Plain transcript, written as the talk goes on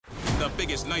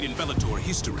biggest night in Bellator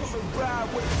history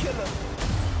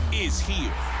is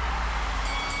here.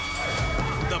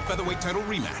 The featherweight title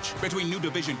rematch between new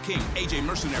division king AJ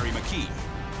Mercenary McKee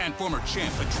and former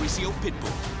champ Patricio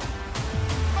Pitbull.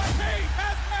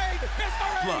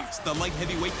 Plus, the light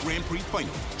heavyweight Grand Prix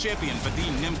final, champion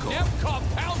Vadim Nemkov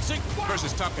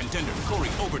versus top contender Corey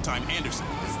Overtime Anderson.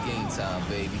 It's game time,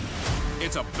 baby.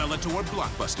 It's a Bellator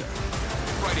blockbuster.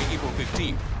 Friday, April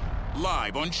 15th,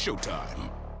 live on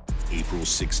Showtime. April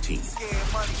 16th.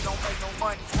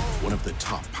 One of the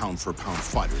top pound-for-pound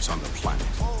fighters on the planet,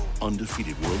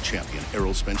 undefeated world champion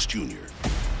Errol Spence Jr.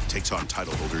 takes on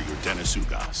title holder Yordenis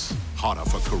Ugas, hot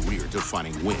off a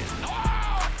career-defining win.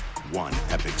 One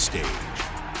epic stage,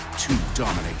 two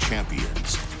dominant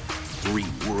champions, 3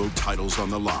 world titles on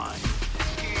the line.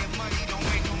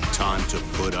 Time to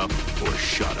put up or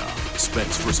shut up.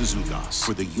 Spence versus Ugas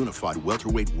for the unified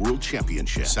welterweight world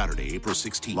championship. Saturday, April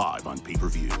 16th, live on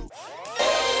pay-per-view.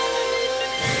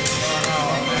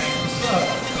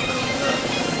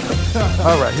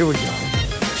 All right, here we go.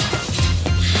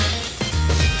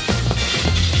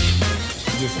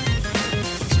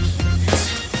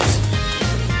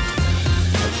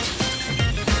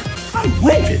 I'm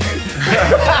winning.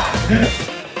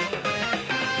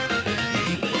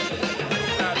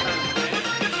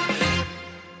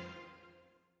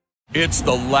 It's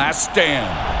The Last Stand.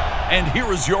 And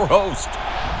here is your host,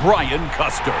 Brian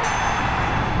Custer.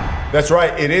 That's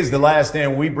right. It is The Last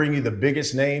Stand. We bring you the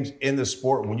biggest names in the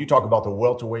sport. When you talk about the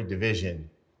welterweight division,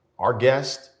 our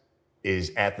guest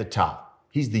is at the top.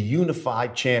 He's the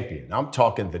unified champion. I'm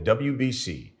talking the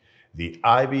WBC, the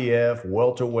IBF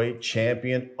welterweight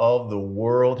champion of the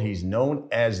world. He's known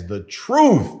as the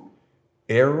Truth.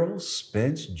 Errol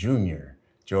Spence Jr.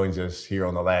 joins us here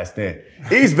on The Last Stand.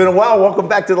 He's been a while. Welcome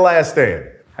back to The Last Stand.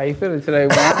 How you feeling today,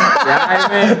 man?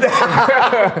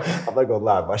 I'm not gonna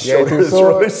lie, my shoulder is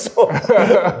really sore.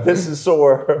 This is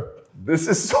sore. This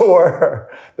is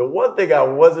sore. The one thing I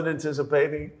wasn't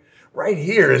anticipating, right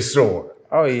here is sore.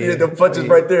 Oh yeah. The punches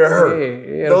right there hurt.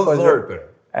 Yeah, those hurt there.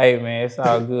 Hey man, it's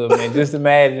all good, man. Just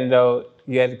imagine though,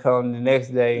 you had to come the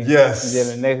next day. Yes. And then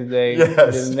the next day. Yes.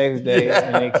 And then the next day. Yes.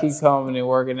 And then keep coming and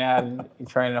working out and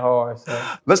training hard. So.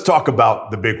 Let's talk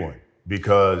about the big one,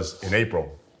 because in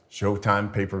April,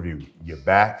 Showtime pay-per-view, you're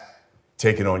back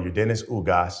taking on Yordenis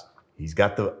Ugas. He's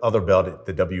got the other belt,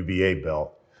 the WBA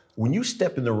belt. When you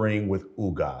step in the ring with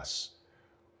Ugas,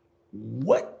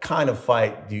 what kind of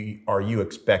fight are you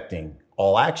expecting?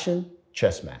 All action,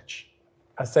 chess match?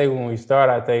 I say when we start,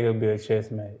 I think it'll be a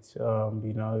chess match.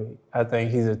 I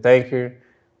think he's a thinker,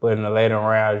 but in the later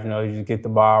rounds, you just get the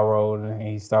ball rolling and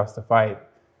he starts to fight.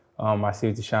 I see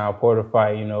with the Sean Porter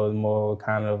fight, it was more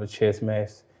kind of a chess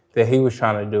match that he was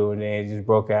trying to do, and then it just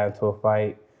broke out into a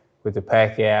fight with the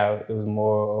Pacquiao. It was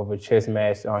more of a chess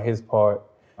match on his part.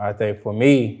 I think for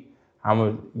me, I'm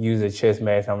gonna use a chess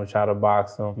match. I'm gonna try to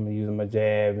box him, I'm gonna use my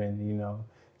jab, and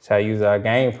try to use our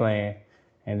game plan.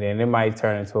 And then it might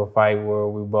turn into a fight where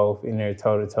we both in there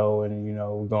toe-to-toe and,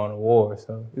 we're going to war.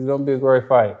 So it's going to be a great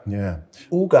fight. Yeah.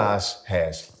 Ugas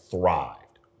has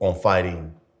thrived on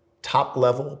fighting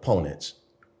top-level opponents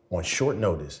on short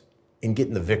notice and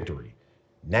getting the victory.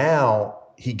 Now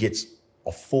he gets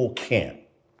a full camp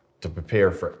to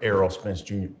prepare for Errol Spence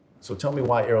Jr. So tell me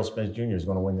why Errol Spence Jr. is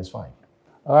going to win this fight.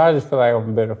 I just feel like I'm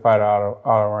a better fighter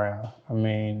all around. I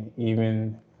mean,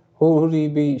 even who do you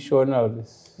beat short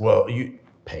notice? Well,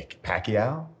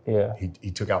 Pacquiao. Yeah. He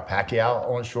took out Pacquiao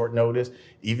on short notice.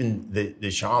 Even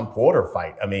the Sean Porter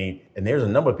fight. I mean, and there's a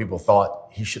number of people thought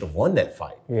he should have won that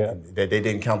fight. Yeah. They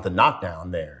didn't count the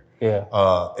knockdown there. Yeah.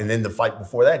 And then the fight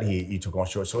before that, he took on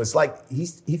short. So it's like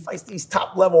he fights these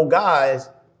top level guys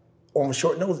on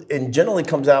short notice and generally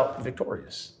comes out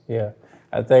victorious. Yeah.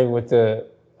 I think with the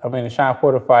Sean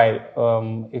Porter fight,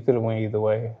 it could have went either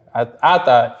way. I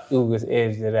thought Ugas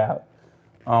edged it out.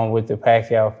 With the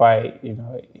Pacquiao fight,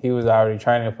 he was already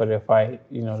training for that fight,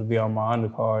 to be on my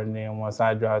undercard. And then once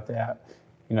I dropped out,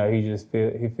 he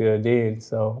filled in.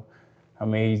 So,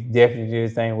 he definitely did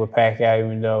his thing with Pacquiao,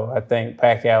 even though I think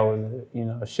Pacquiao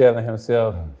was, shelling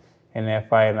himself in that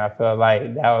fight. And I felt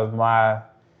like that was my,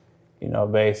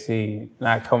 basically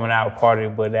not coming out party,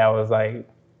 but that was like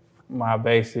my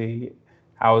basically,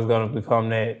 I was going to become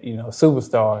that,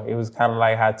 superstar. It was kind of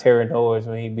like how Terry Norris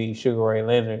when he beat Sugar Ray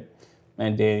Leonard.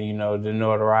 And then, the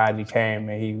notoriety came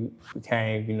and he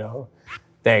became,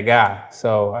 that guy.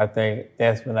 So I think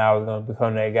that's when I was going to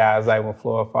become that guy. It's like when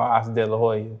Floyd fought Oscar De La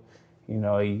Hoya. He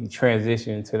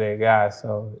transitioned to that guy.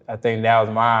 So I think that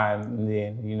was mine. And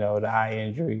then, the eye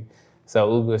injury. So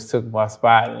Ugas took my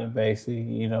spot and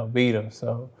basically, beat him.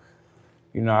 So,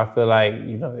 I feel like,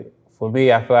 for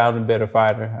me, I feel I'm the better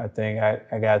fighter. I think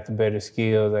I got the better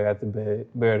skills. I got the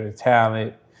better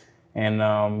talent. And,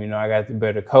 you know, I got the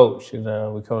better coach. And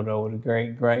we come up with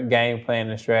a great game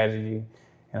plan and strategy.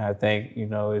 And I think, you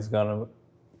know, it's gonna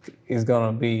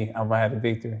be, I'm gonna have the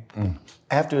victory.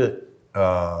 After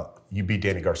you beat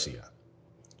Danny Garcia,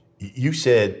 you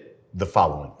said the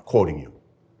following, quoting you,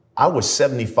 I was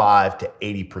 75 to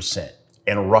 80%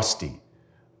 and rusty.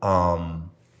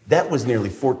 That was nearly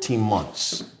 14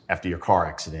 months after your car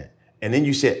accident. And then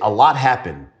you said a lot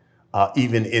happened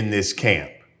even in this camp.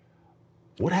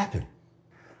 What happened?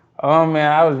 Oh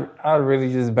man, I was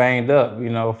really just banged up, you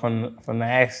know, from the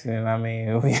accident. I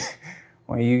mean,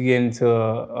 when you get into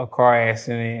a car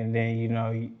accident and then, you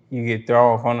know, you get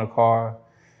thrown from the car,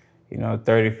 you know,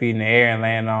 30 feet in the air and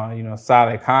land on, you know,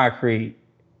 solid concrete.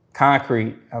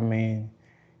 I mean,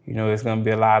 you know, it's gonna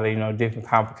be a lot of, you know, different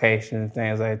complications and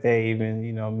things like that. Even,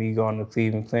 you know, me going to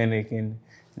Cleveland Clinic and,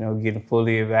 you know, getting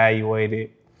fully evaluated.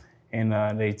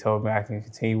 And they told me I can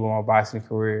continue with my boxing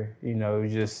career. You know, it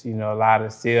was just, you know,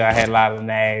 I had a lot of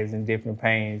nags and different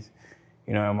pains,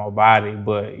 you know, in my body.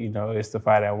 But, you know, it's the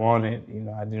fight I wanted. You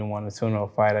know, I didn't want a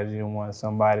tune-up fight. I didn't want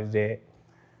somebody that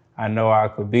I know I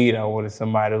could beat. I wanted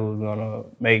somebody who was gonna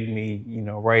make me, you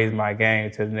know, raise my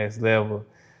game to the next level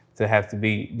to have to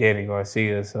beat Danny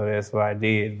Garcia. So that's what I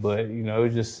did. But, you know, it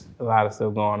was just a lot of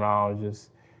stuff going on,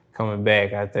 just coming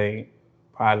back, I think.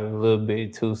 Probably a little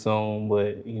bit too soon,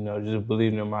 but, you know, just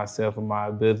believing in myself and my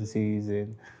abilities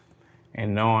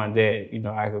and knowing that, you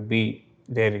know, I could beat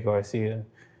Danny Garcia.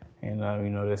 And,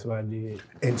 you know, that's what I did.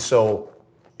 And so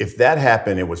if that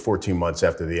happened, it was 14 months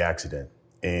after the accident,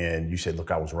 and you said,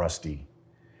 look, I was rusty.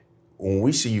 When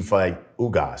we see you fight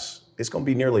Ugas, it's going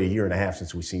to be nearly a year and a half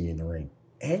since we've seen you in the ring.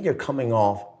 And you're coming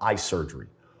off eye surgery.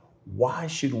 Why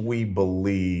should we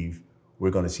believe we're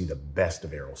going to see the best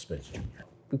of Errol Spence Jr.?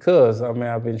 Because, I mean,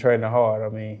 I've been training hard. I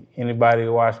mean, anybody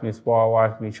who watched me spar,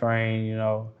 watched me train, you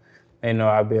know, they know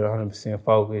I've been 100%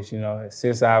 focused. You know,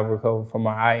 since I've recovered from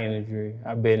my eye injury,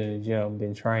 I've been in the gym,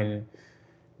 been training,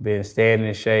 been staying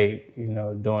in shape, you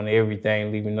know, doing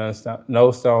everything, leaving no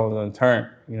stones unturned,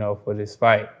 you know, for this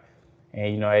fight.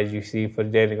 And, you know, as you see for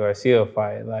the Danny Garcia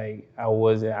fight, like,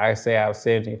 I say I was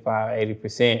 75,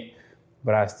 80%,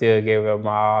 but I still gave it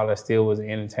my all. I still was an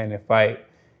entertaining fight.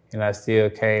 And I still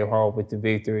came home with the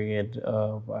victory, and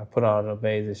I put on an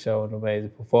amazing show, an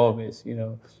amazing performance, you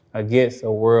know, against a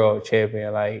world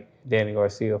champion like Danny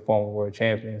Garcia, former world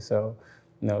champion. So,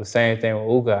 you know, the same thing with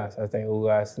Ugas. I think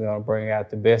Ugas is gonna bring out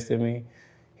the best of me.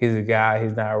 He's a guy,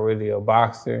 he's not really a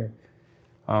boxer.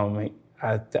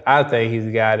 I think he's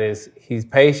a guy he's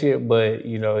patient, but,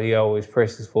 you know, he always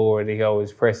presses forward, he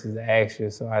always presses the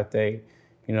action. So I think,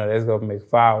 you know, that's gonna make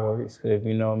fireworks. Cause if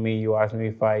you know me, you watch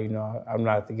me fight, you know, I'm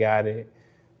not the guy that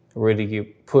really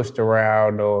get pushed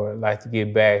around or like to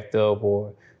get backed up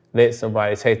or let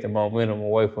somebody take the momentum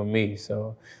away from me.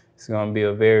 So it's gonna be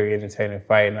a very entertaining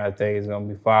fight, and I think it's gonna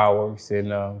be fireworks.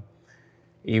 And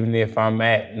even if I'm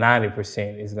at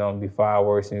 90%, it's gonna be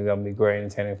fireworks, and it's gonna be a great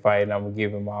entertaining fight, and I'm gonna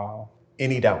give him all.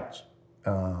 Any doubts,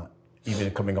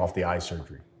 even coming off the eye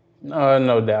surgery?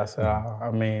 No doubts at all.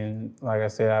 I mean, like I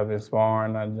said, I've been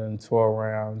sparring. I've done 12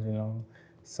 rounds, you know.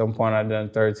 At some point, I've done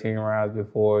 13 rounds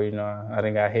before, you know. I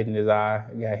think I hit in his eye,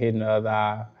 got hit in the other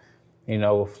eye, you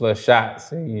know, with flush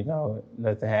shots, and, you know,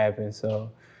 nothing happened. So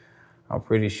I'm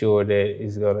pretty sure that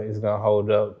it's gonna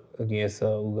hold up against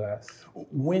Ugas.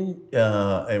 When,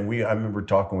 I remember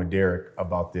talking with Derek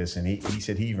about this, and he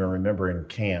said he even remember in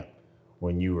camp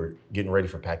when you were getting ready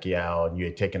for Pacquiao and you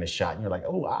had taken a shot and you're like,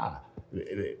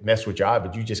 it messed with your eye,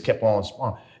 but you just kept on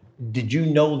sparring. Did you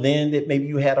know then that maybe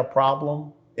you had a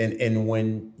problem? And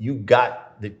when you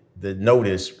got the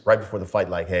notice right before the fight,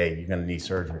 like, hey, you're gonna need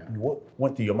surgery, what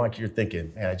went through your mind? You're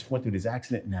thinking, man, I just went through this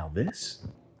accident, now this?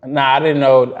 Nah, I didn't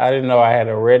know I had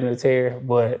a retina tear,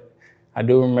 but I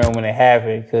do remember when it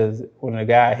happened, because when the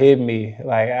guy hit me,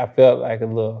 like, I felt like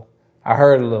I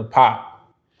heard a little pop.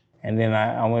 And then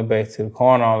I went back to the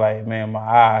corner, I'm like, man, my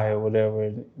eye or whatever.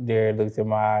 And Derek looked at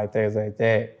my eye, things like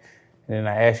that. And then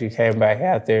I actually came back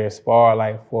out there and sparred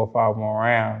like 4 or 5 more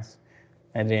rounds.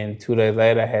 And then 2 days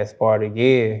later, I had sparred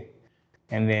again.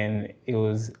 And then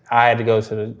I had to go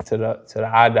to the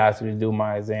eye doctor to do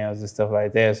my exams and stuff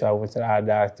like that. So I went to the eye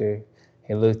doctor.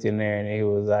 He looked in there and he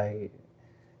was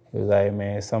like,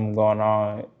 man, something going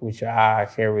on with your eye. I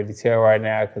can't really tell right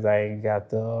now because I ain't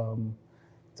got the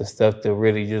stuff to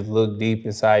really just look deep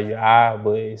inside your eye,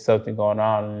 but it's something going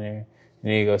on in there. And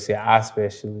then you go see an eye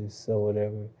specialist or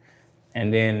whatever.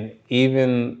 And then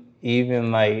even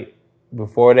like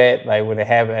before that, like when it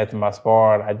happened after my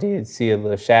sparring, I did see a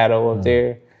little shadow up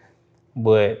there,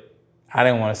 but I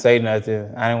didn't want to say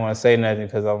nothing. I didn't want to say nothing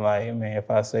because I'm like, man,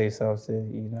 if I say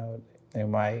something, you know, they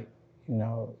might, you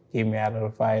know, get me out of the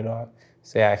fight or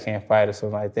say I can't fight or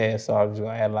something like that. So I was just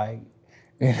going to act like,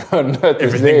 you know, nothing.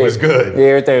 Everything was good. Yeah,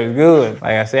 everything was good.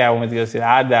 Like I said, I went to go see the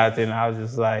eye doctor, and I was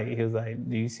just like, he was like,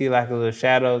 do you see like a little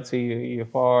shadow to your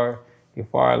far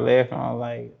left? And I was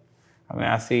like, I mean,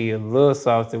 I see a little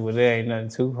something, but it ain't nothing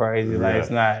too crazy. Like it's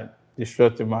not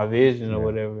disrupting my vision or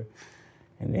whatever.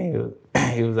 And then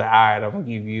he was like, all right, I'm gonna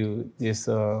give you this.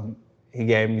 He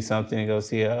gave me something to go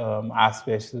see a eye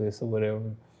specialist or whatever.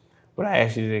 But I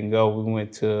actually didn't go. We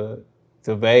went to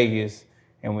Vegas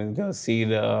and went to go see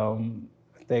the,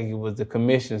 I think it was the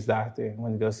commissions doctor.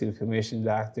 Went to go see the commission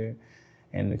doctor,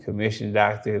 and the commission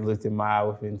doctor looked at my eye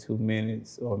within 2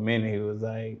 minutes or a minute. He was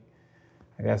like,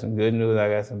 I got some good news, I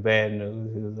got some bad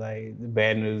news. He was like, the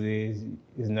bad news is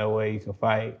there's no way you can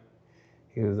fight.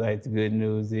 He was like, the good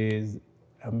news is,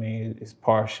 I mean, it's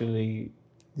partially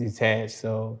detached,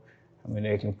 so, I mean,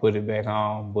 they can put it back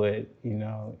on, but, you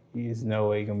know, there's no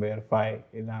way you can be able to fight.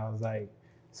 And I was like,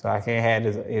 so I can't have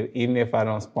this, even if I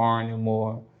don't spar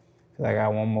anymore, because I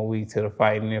got one more week to the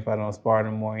fight, and if I don't spar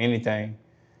anymore, anything,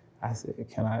 I said,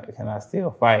 can I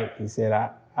still fight? He said,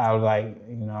 I was like,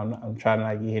 you know, I'm trying to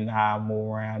like get in the eye,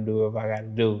 move around, do what I got to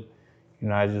do. You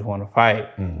know, I just want to fight.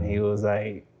 And he was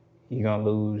like, you're going to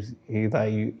lose. He's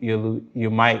like, you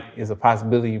might, it's a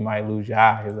possibility you might lose your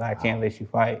eye. He's like, I can't let you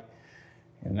fight.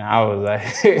 And I was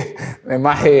like, in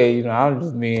my head, you know, I'm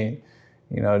just being,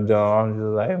 you know, dumb. I'm just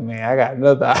like, man, I got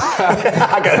another eye.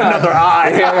 I got another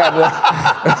eye.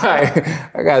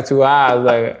 I got 2 eyes.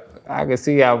 Like, I can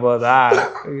see out both eyes,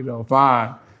 you know,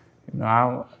 fine. You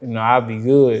know, I'll be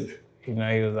good. You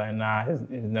know, he was like, nah, there's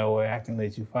no way I can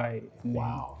let you fight. And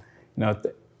Wow. Then, you know,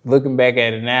 looking back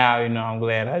at it now, you know, I'm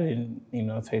glad I didn't, you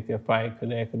know, take that fight, because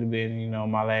that could have been, you know,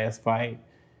 my last fight,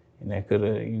 and that could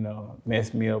have, you know,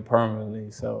 messed me up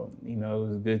permanently. So, you know, it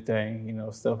was a good thing. You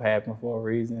know, stuff happened for a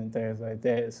reason and things like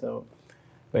that. So,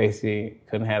 basically,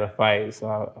 couldn't have a fight. So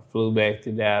I flew back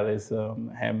to Dallas,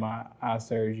 had my eye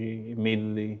surgery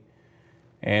immediately,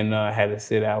 and had to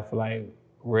sit out for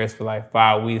rest for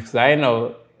 5 weeks. Cause I didn't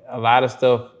know a lot of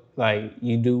stuff like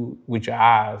you do with your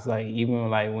eyes. Like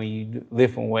even like when you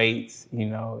lifting weights, you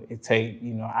know, it take,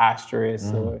 you know, eye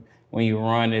stress, or when you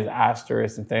run, there's eye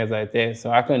stress and things like that. So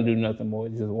I couldn't do nothing more,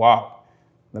 just walk.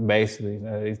 Basically, you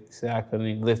know, they said I couldn't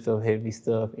even lift up heavy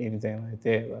stuff, anything like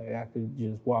that. Like I could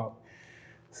just walk.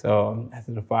 So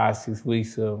after the 5-6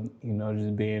 weeks of, you know,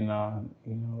 just being,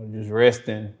 you know, just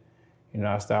resting, you know,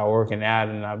 I started working out,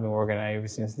 and I've been working out ever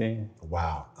since then.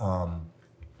 Wow.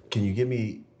 Can you give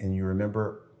me, and you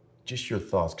remember, just your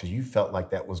thoughts, because you felt like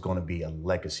that was going to be a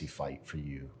legacy fight for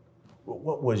you.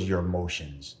 What was your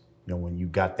emotions, you know, when you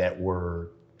got that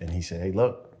word and he said, hey,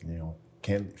 look, you know,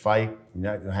 can't fight, you're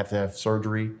not going to have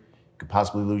surgery, you could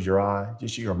possibly lose your eye,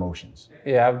 just your emotions?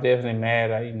 Yeah, I'm definitely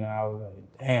mad. I was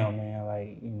like, damn, man,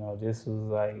 like, you know, this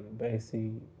was like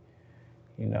basically,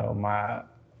 you know,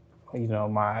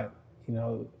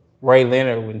 Ray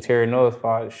Leonard, when Terry Norris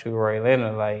fought Sugar Ray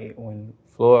Leonard, like when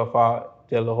Floyd fought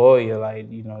De La Hoya, like,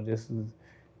 you know, this was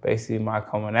basically my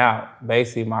coming out,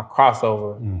 basically my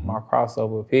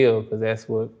crossover appeal, because that's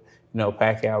what, you know,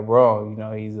 Pacquiao brought. You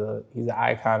know, he's an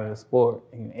icon of the sport,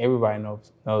 and everybody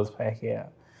knows Pacquiao.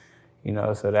 You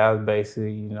know, so that was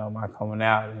basically, you know, my coming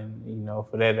out, and, you know,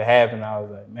 for that to happen, I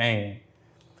was like, man.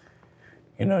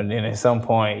 You know, and then at some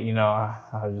point, you know,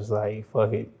 I was just like,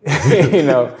 fuck it. You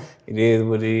know, it is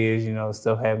what it is. You know,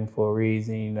 stuff happened for a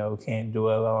reason. You know, can't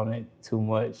dwell on it too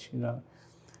much. You know,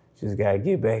 just got to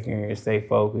get back in here and stay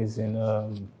focused. And,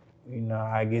 you know,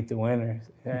 I get the winners.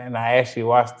 And I actually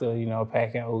watched the, you know,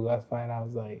 Pacquiao-Ugas fight. I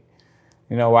was like,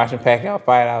 you know, watching Pacquiao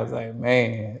fight, I was like,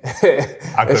 man,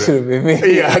 that should have been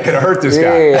me. Yeah, I could have hurt this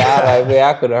guy. Yeah, I was like, man,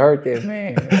 I could have hurt that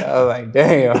man. I was like,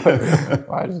 damn.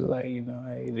 I was just like, you know,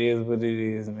 it is what it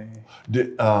is, man.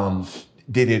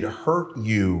 Did it hurt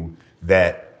you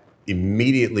that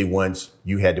immediately once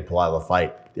you had to pull out of the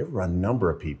fight, there were a number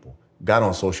of people got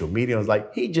on social media and was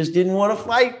like, he just didn't want to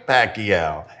fight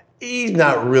Pacquiao. He's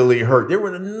not really hurt. There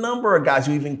were a number of guys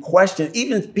who even questioned,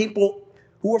 even people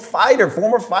who were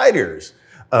former fighters,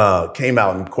 came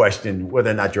out and questioned whether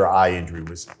or not your eye injury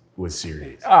was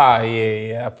serious.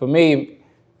 Yeah. For me,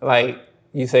 like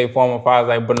you say, former fighters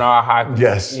like Bernard Hopkins.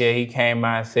 Yes. Yeah, he came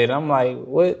out and said, I'm like,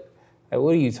 what? Like,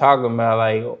 what are you talking about?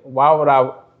 Like, why would I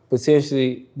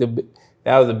potentially?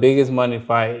 That was the biggest money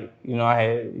fight. You know, I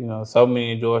had, you know, so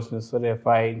many endorsements for that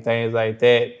fight and things like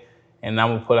that. And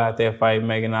I'm gonna put out that fight,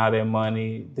 making all that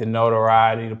money, the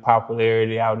notoriety, the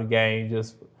popularity out of the game,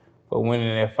 just for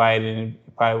winning that fight, and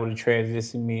it probably would have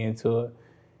transitioned me into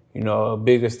you know, a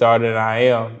bigger star than I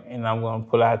am, and I'm gonna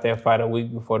pull out that fight a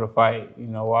week before the fight. You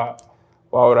know,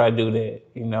 why would I do that?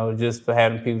 You know, just for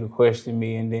having people question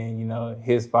me, and then, you know,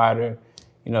 his fighter,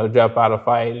 you know, drop out a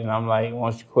fight, and I'm like,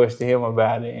 why don't you question him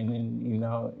about it? And then, you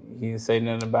know, he didn't say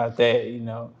nothing about that, you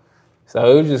know. So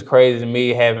it was just crazy to me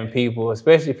having people,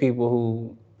 especially people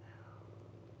who,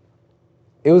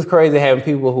 it was crazy having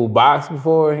people who boxed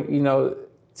before, you know,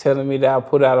 telling me that I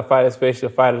put out a fight, especially a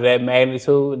fight of that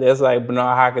magnitude. That's like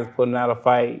Bernard Hopkins putting out a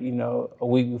fight, you know, a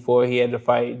week before he had to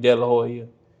fight De La Hoya.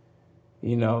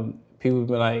 You know, people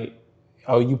been like,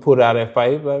 oh, you put out that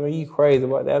fight. But I mean, you crazy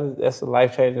about that? That's a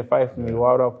life-changing fight for me.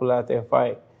 Why would I pull out that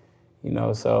fight? You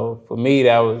know, so for me,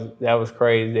 that was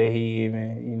crazy that he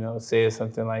even, you know, said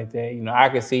something like that. You know, I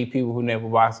could see people who never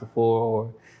boxed before,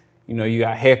 or, you know, you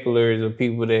got hecklers or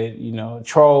people that, you know,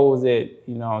 trolls that,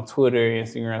 you know, on Twitter,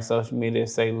 Instagram, social media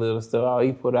say little stuff. Oh,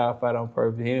 he put out a fight on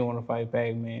purpose. He didn't want to fight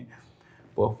Pac-Man.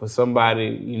 But for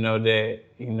somebody, you know, that,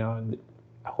 you know,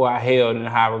 who I held in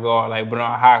high regard, like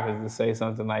Bernard Hopkins, to say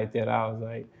something like that, I was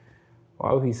like,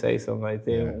 why would he say something like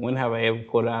that? Yeah. When have I ever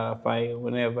put out a fight?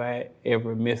 When have I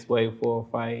ever missed weight for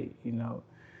a fight? You know,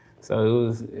 so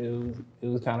it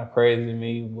was kind of crazy to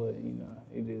me, but you know,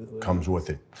 it is. Comes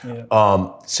with it.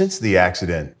 Yeah. Since the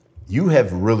accident, you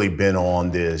have really been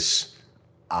on this.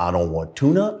 I don't want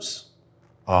tune-ups.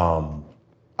 I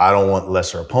don't want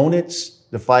lesser opponents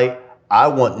to fight. I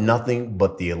want nothing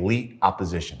but the elite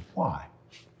opposition. Why?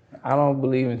 I don't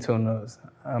believe in tune-ups.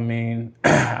 I mean,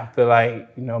 I feel like,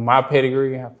 you know, my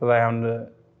pedigree, I feel like I'm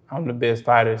the best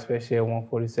fighter, especially at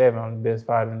 147. I'm the best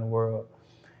fighter in the world.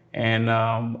 And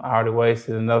I already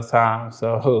wasted enough time,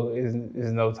 so it's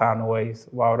no time to waste.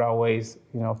 Why would I waste,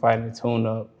 you know, fighting a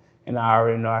tune-up? And I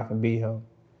already know I can beat him.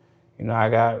 You know, I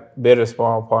got better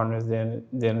sparring partners than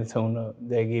a tune-up.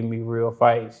 They give me real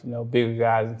fights, you know, bigger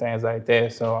guys and things like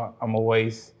that. So I'm gonna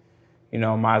waste, you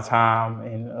know, my time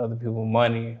and other people's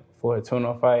money for a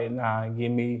tune-up fight. Nah,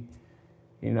 give me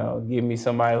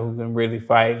somebody who can really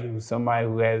fight, somebody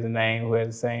who has a name, who has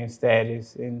the same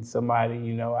status, and somebody,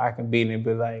 you know, I can beat and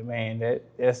be like, man,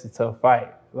 that's a tough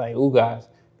fight. Like Ugas,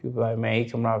 people like, man, he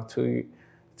coming off a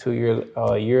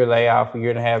year layoff, a year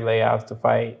and a half layoffs to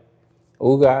fight.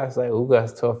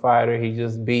 Ugas, tough fighter. He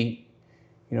just beat,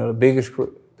 you know,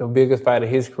 the biggest fight of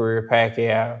his career,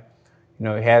 Pacquiao. You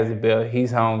know, he has the belt.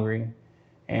 He's hungry.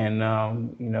 And,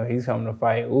 you know, he's coming to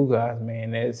fight Ugas,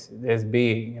 man. That's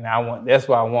big. And that's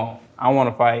what I want. I want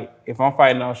to fight. If I'm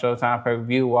fighting on Showtime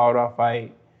pay-per-view, why would I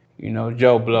fight, you know,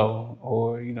 Joe Blow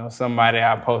or, you know, somebody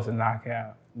I post a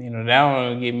knockout? You know, that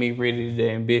don't give me really the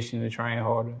ambition to train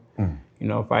harder. You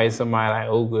know, fight somebody like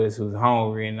Ugas who's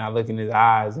hungry, and I look in his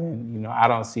eyes and, you know, I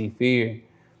don't see fear.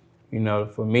 You know,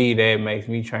 for me, that makes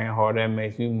me train hard. That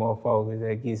makes me more focused.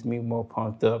 That gets me more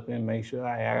pumped up and make sure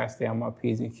I got to stay on my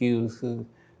P's and Q's, because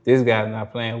this guy's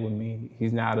not playing with me.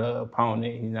 He's not an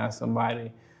opponent. He's not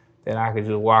somebody that I could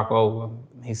just walk over.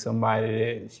 He's somebody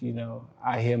that, you know,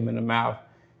 I hit him in the mouth,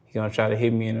 he's going to try to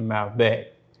hit me in the mouth back.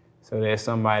 So there's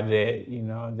somebody that, you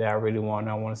know, that I really want.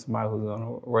 I want somebody who's going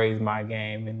to raise my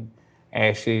game. And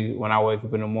actually, when I wake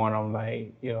up in the morning, I'm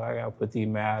like, yo, I got to put these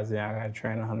miles in. I got to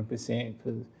train 100%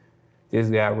 because this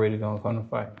guy really going to come to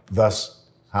fight. Thus,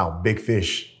 how Big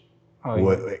Fish,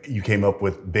 you came up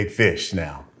with Big Fish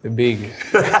now. The biggest.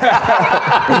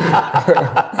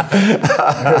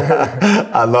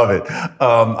 I love it.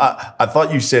 I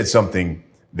thought you said something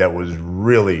that was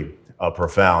really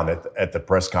profound at the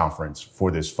press conference for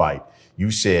this fight.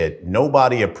 You said,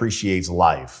 nobody appreciates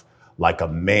life like a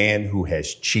man who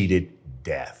has cheated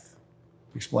death.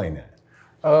 Explain that.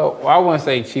 Well, I wouldn't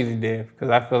say cheated death, because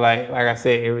I feel like I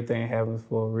said, everything happens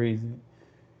for a reason.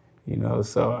 You know,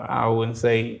 so I wouldn't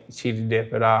say cheated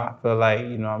death at all. I feel like,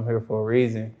 you know, I'm here for a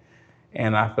reason.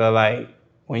 And I feel like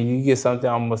when you get something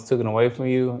almost taken away from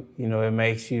you, you know, it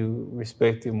makes you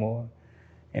respect it more.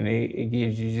 And it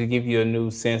gives you a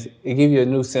new sense. It gives you a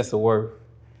new sense of worth.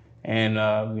 And,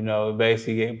 you know,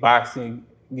 basically boxing,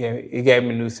 it gave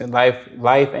me a new sense, life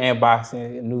and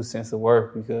boxing, a new sense of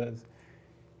worth, because,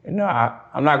 you know,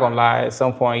 I'm not gonna lie, at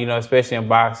some point, you know, especially in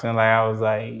boxing, like I was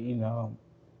like, you know,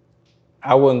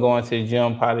 I wasn't going to the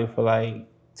gym probably for like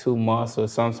 2 months or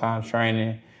sometimes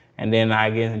training. And then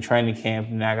I get in training camp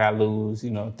and I got to lose,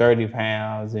 you know, 30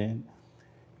 pounds. And,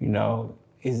 you know,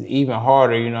 it's even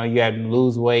harder, you know, you have to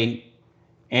lose weight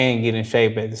and get in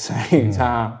shape at the same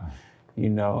time, you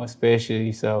know,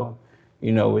 especially so,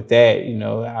 you know, with that, you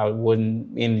know, I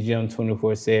wasn't in the gym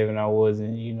 24/7. I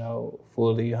wasn't, you know,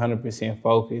 fully 100%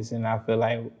 focused. And I feel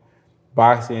like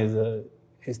boxing is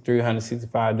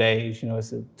 365 days, you know,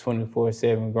 it's a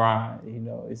 24/7 grind, you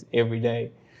know, it's every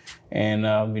day. And,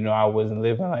 you know, I wasn't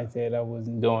living like that. I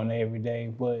wasn't doing it every day.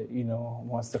 But, you know,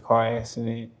 once the car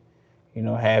accident, you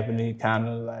know, happened, it kind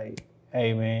of like,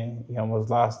 hey, man, you almost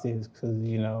lost this. Because,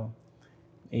 you know,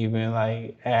 even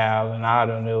like Al and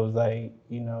Adam, it was like,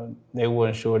 you know, they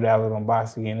wasn't sure that I was going to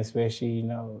box again, especially, you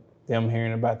know, them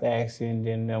hearing about the accident,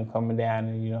 then them coming down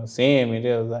and, you know, seeing me.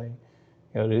 They was like,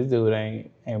 yo, this dude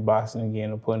ain't boxing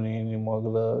again or putting in any more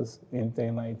gloves,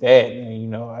 anything like that. And, you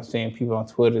know, I've seen people on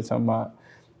Twitter talking about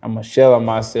I'm a shell of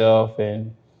myself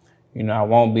and, you know, I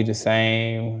won't be the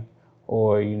same,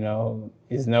 or, you know,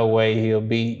 there's no way he'll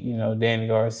beat, you know, Danny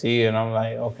Garcia. And I'm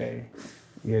like, okay,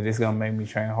 yeah, this is gonna make me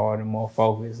train harder and more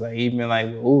focused. Like, even like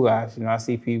with Ugas, you know, I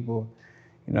see people,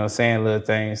 you know, saying little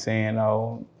things, saying,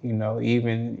 oh, you know,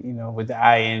 even, you know, with the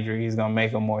eye injury, he's gonna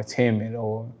make him more timid,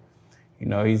 or, you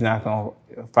know, he's not gonna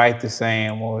fight the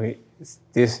same, or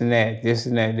this and that, this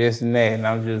and that, this and that. And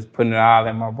I'm just putting it all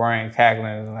in my brain,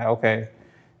 calculating. It's like, okay,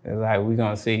 it's like, we're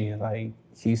gonna see. Like,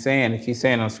 keep saying I'm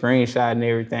screenshotting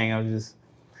everything. I'm just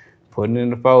putting it in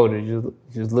the folder,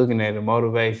 just looking at it,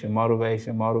 motivation. You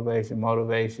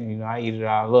know, I eat it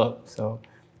all up. So,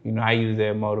 you know, I use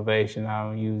that motivation. I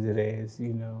don't use it as,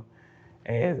 you know,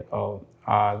 as,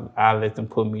 I let them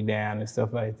put me down and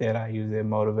stuff like that. I use that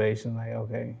motivation, like,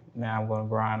 okay, now I'm gonna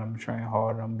grind, I'm gonna train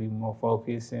harder, I'm gonna be more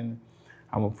focused, and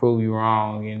I'm gonna prove you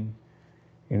wrong. And,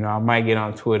 you know, I might get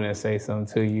on Twitter and say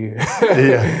something to you.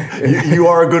 Yeah, you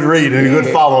are a good read and a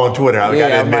good follow on Twitter. I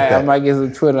gotta admit that. I might get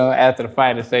some Twitter after the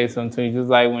fight to say something to you, just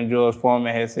like when George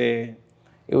Foreman had said,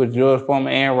 it was George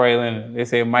Foreman and Ray Leonard. They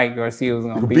said Mike Garcia was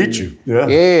gonna beat you.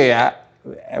 Yeah.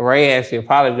 Ray actually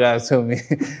apologized to me.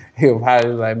 He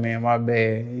apologized, like, man, my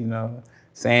bad, you know,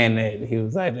 saying that. He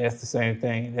was like, that's the same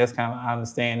thing. That's kind of, I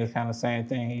understand, it's kind of the same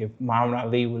thing. If Muhammad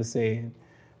Ali would have said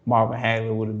Marvin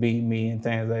Hagler would have beat me and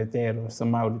things like that, or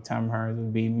somebody with Tommy Hearns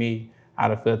would beat me, I'd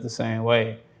have felt the same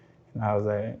way. And I was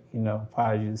like, you know,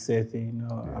 apologies to Seth, you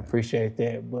know, I appreciate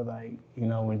that. But, like, you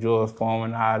know, when George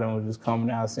Foreman and Adam was just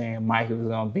coming out saying Mikey was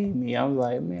going to beat me, I was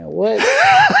like, man, what?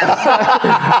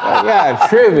 Yeah,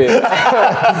 tripping.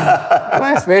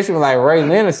 Like, especially when, like, Ray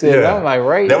Leonard said it. I'm like,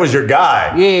 Ray. That was your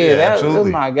guy. Yeah, that was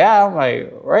my guy. I'm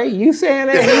like, Ray, you saying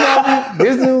that?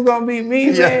 This dude's going to beat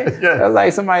me, man? Yeah. That's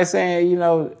like somebody saying, you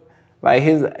know, like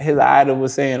his idol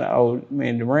was saying, oh,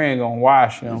 man, Duran going to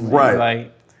wash him. Right.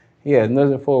 Like, yeah,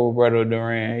 nothing for Roberto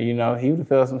Duran. You know, he would have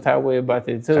felt some type of way about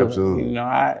that too. Absolutely. You know,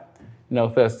 I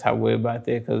felt some type of way about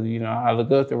that because, you know, I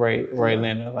look up to Ray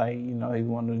Leonard, like, you know, he's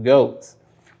one of the GOATs.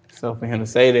 So for him to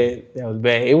say that was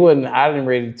bad. I didn't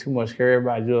really too much care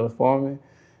about George Foreman.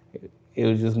 It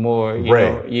was just more,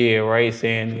 Ray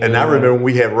saying. And I remember when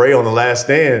we had Ray on The Last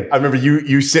Stand, I remember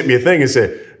you sent me a thing and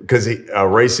said, because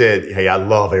Ray said, hey, I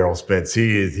love Errol Spence.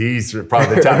 He's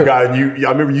probably the top guy. And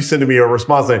I remember you sending me a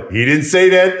response saying, he didn't say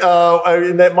that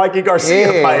in that Mikey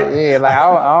Garcia fight. Yeah, like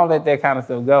I don't let that kind of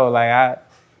stuff go. Like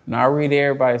I read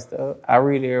everybody's stuff.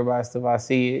 I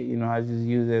see it, you know, I just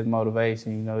use it as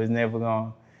motivation. You know, it's never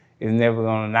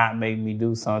gonna not make me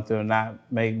do something or not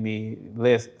make me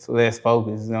less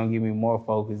focused. It's gonna give me more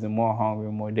focus and more hungry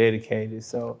and more dedicated.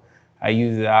 So I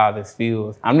use it all as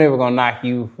fuel. I'm never gonna knock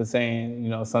you for saying, you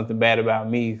know, something bad about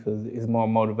me because it's more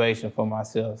motivation for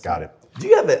myself. So. Got it. Do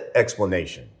you have an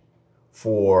explanation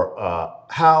for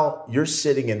how you're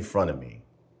sitting in front of me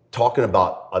talking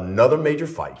about another major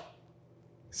fight,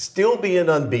 still being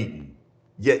unbeaten,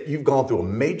 yet you've gone through a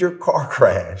major car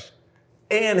crash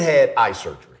and had eye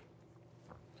surgery?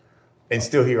 And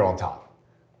still here on top?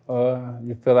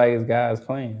 You feel like it's God's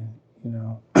plan, you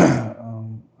know.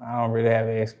 I don't really have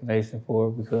an explanation for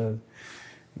it because,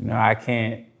 you know, I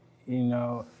can't, you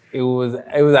know, it was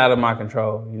out of my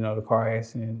control, you know, the car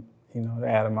accident, you know,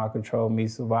 out of my control, me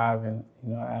surviving,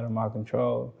 you know, out of my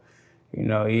control. You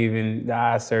know, even the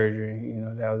eye surgery, you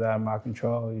know, that was out of my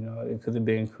control. You know, it could have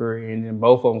been career-ending.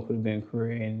 Both of them could have been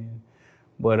career-ending.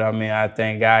 But, I mean, I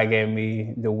think God gave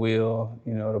me the will,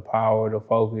 you know, the power, the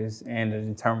focus, and the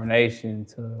determination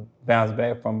to bounce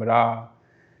back from it all.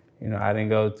 You know, I didn't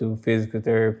go through physical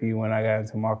therapy when I got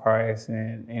into my car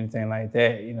accident, anything like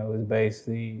that. You know, it was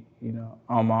basically, you know,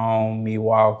 on my own, me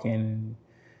walking, and,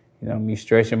 you know, me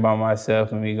stretching by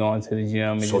myself and me going to the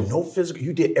gym. And so no physical,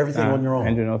 you did everything on your own? I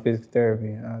didn't do no physical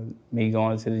therapy. Me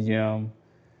going to the gym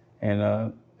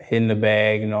and hitting the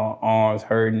bag, you know, arms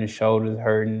hurting, shoulders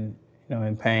hurting, you know,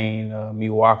 in pain. Me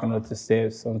walking up the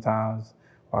steps sometimes,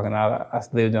 walking out. I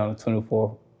lived on the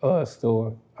 24th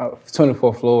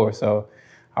floor, so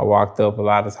I walked up a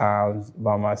lot of times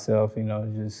by myself, you know,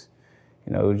 just,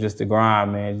 you know, just the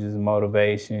grind, man, just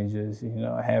motivation, just, you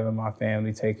know, having my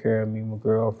family take care of me, my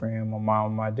girlfriend, my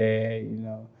mom, my dad, you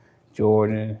know,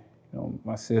 Jordan,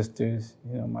 my sisters,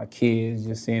 my kids,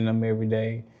 just seeing them every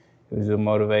day. It was a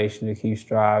motivation to keep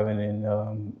striving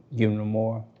and giving them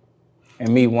more. And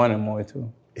me wanting more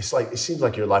too. It seems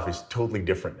like your life is totally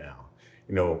different now.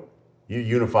 You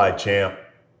unified champ,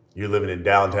 you're living in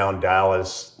downtown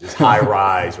Dallas, this high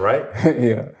rise, right?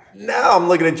 Yeah. Now I'm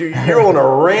looking at you, you're on a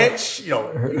ranch,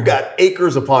 you got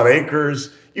acres upon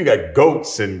acres, you got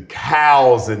goats and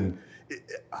cows, and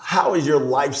how has your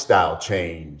lifestyle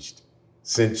changed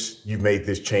since you've made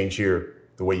this change here,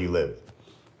 the way you live?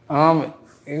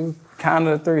 It was kind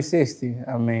of 360.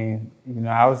 I mean,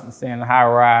 I was staying in a high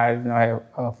rise, I had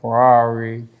a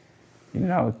Ferrari,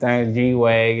 things,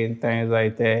 G-Wagon, things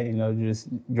like that, just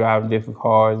driving different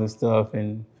cars and stuff.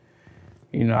 And,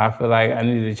 I feel like I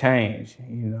needed to change,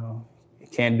 You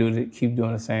can't keep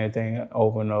doing the same thing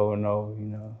over and over and over,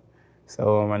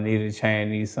 So I needed to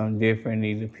change, needed something different,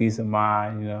 needed a peace of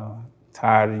mind,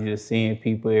 Tired of just seeing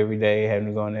people every day, having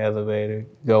to go in the elevator,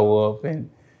 go up and,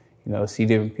 see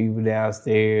different people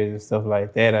downstairs and stuff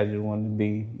like that. I just wanted to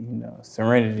be,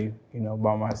 serenity,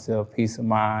 by myself, peace of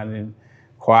mind and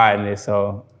quietness.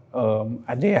 So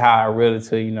I did hire a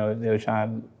realtor, they were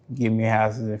trying to give me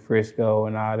houses in Frisco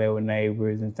and all that with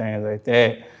neighbors and things like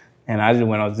that. And I just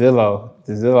went on Zillow,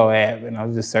 the Zillow app, and I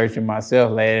was just searching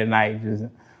myself late at night, just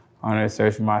on there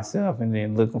searching myself and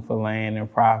then looking for land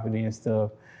and property and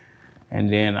stuff.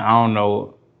 And then I don't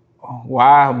know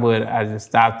why, but I just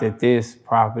stopped at this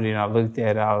property and I looked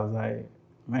at it. I was like,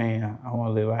 man, I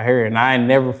want to live out here. And I ain't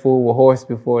never fooled with horse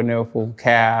before, never fooled with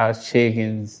cows,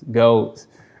 chickens, goats,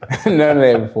 none of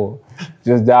that before,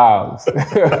 just dogs.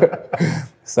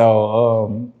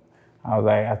 So I was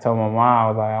like, I told my mom, I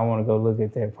was like, I want to go look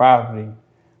at that property.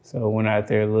 So I went out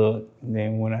there and looked, and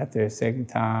then went out there a second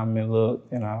time and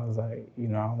looked, and I was like,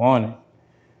 I want it.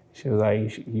 She was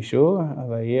like, you sure? I was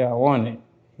like, yeah, I want it.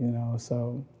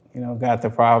 So, got the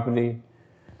property,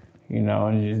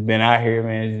 and just been out here,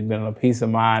 man. It's just been a peace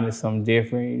of mind. It's something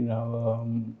different,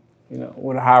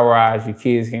 with a high rise, your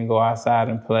kids can go outside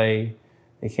and play.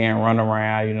 They can't run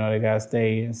around, they got to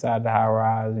stay inside the high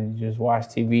rise and just watch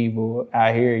TV. But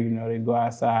out here, they go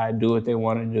outside, do what they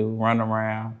want to do, run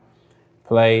around,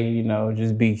 play,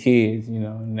 just be kids,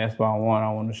 and that's what I want.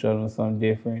 I want to show them something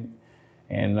different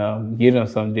and give them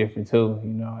something different too.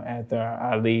 After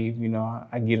I leave,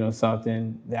 I give them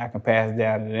something that I can pass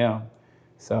down to them.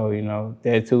 So,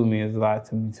 that too means a lot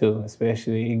to me too,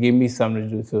 especially it gives me something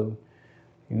to do too.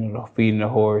 Feeding the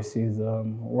horses,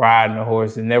 riding the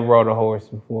horses. Never rode a horse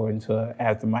before until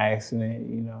after my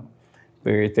accident,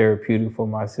 very therapeutic for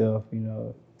myself,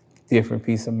 different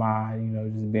peace of mind,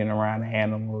 just being around the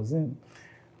animals and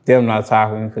them not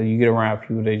talking, because you get around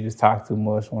people, they just talk too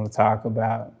much, want to talk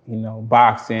about,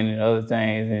 boxing and other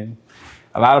things. And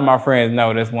a lot of my friends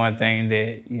know that's one thing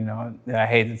that, that I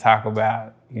hate to talk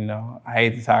about. I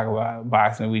hate to talk about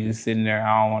boxing. We just sitting there,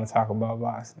 I don't want to talk about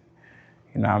boxing.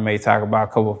 I may talk about a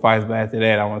couple of fights, but after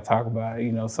that, I want to talk about,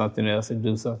 something else and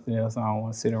do something else. I don't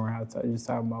want to sit around just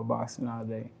talking about boxing all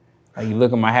day. Like, you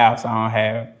look at my house, I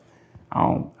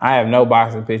have no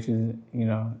boxing pictures,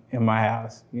 in my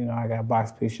house. I got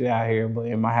boxing pictures out here, but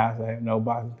in my house, I have no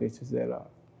boxing pictures at all.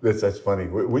 That's funny.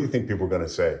 What do you think people are going to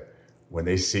say when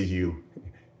they see you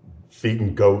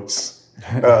feeding goats,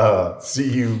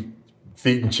 see you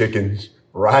feeding chickens,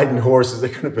 riding horses? They're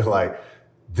going to be like,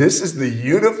 this is the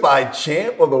unified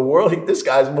champ of the world. This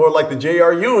guy's more like the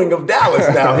J.R. Ewing of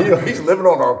Dallas now. He's living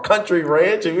on our country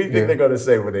ranch. And what do you think they're going to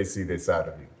say when they see this side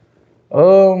of you?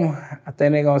 I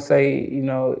think they're going to say,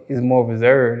 it's more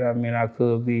reserved. I mean, I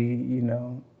could be,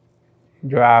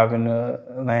 driving a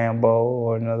Lambo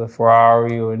or another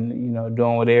Ferrari or,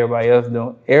 doing what everybody else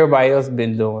doing. Everybody else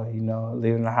been doing,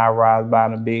 living a high rise,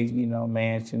 buying a big,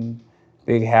 mansion,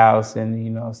 big house,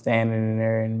 and, standing in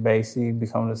there and basically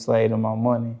becoming a slave to my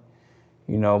money,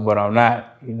 but I'm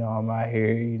not, I'm out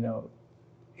here,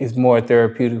 it's more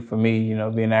therapeutic for me,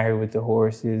 being out here with the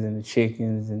horses and the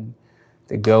chickens and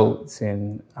the goats,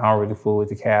 and I don't really fool with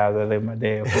the cows. I let my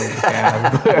dad fool with the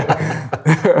cows.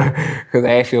 Because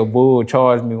actually a bull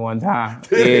charged me one time.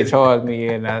 Yeah, charged me,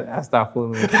 and I stopped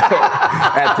fooling with the cows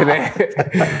after that.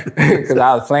 Because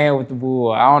I was playing with the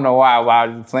bull. I don't know why, but I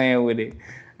was just playing with it.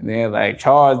 And then,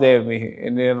 charged at me.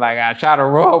 And then, I tried to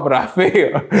run, but I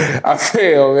failed. I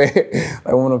failed, man.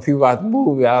 Like, one of the people out the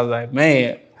movie, I was like,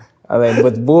 man.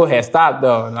 But the bull had stopped,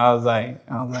 though. And I was like,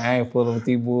 I ain't fooling with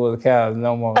these bulls and cows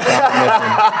no more. My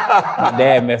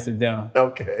dad messed with them.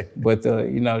 Okay. But,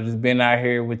 just being out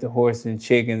here with the horses and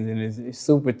chickens, and it's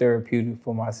super therapeutic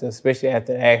for myself, especially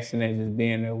after the accident, just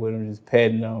being there with them, just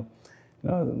petting them,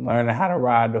 learning how to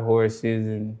ride the horses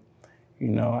and, You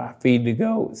know, I feed the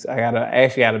goats. I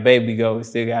actually got a baby goat.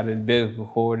 Still got the umbilical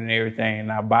cord and everything.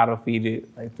 And I bottle feed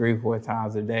it like 3-4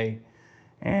 times a day.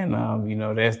 And, you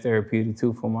know, that's therapeutic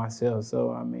too for myself.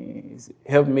 So, I mean, it's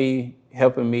helping me,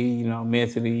 you know,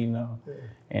 mentally, you know,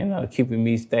 and keeping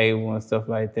me stable and stuff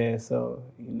like that. So,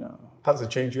 you know. How does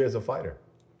it change you as a fighter?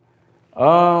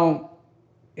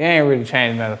 It ain't really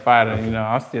changed me as a fighter. You know,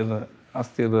 I'm still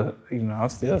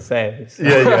a savage. So.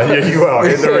 Yeah, you are.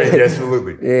 In the ring,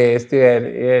 absolutely. Yeah, it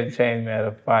hadn't changed me as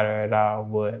a fighter at all,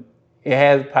 but it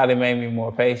has probably made me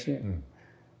more patient.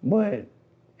 But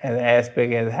as an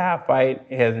aspect as how I fight,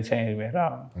 it hasn't changed me at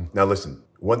all. Now listen,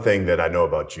 one thing that I know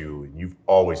about you, and you've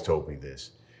always told me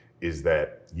this, is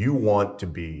that you want to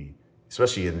be,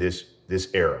 especially in this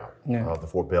era, the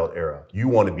 4-belt era, you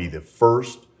want to be the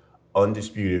first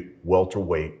undisputed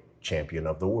welterweight champion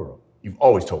of the world. You've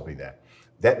always told me that.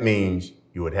 That means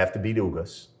you would have to beat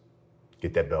Ugas,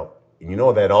 get that belt. And you know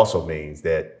what that also means?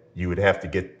 That you would have to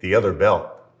get the other belt,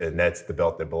 and that's the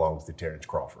belt that belongs to Terrence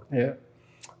Crawford. Yeah.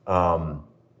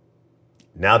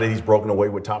 Now that he's broken away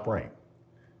with Top Rank,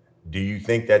 do you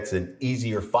think that's an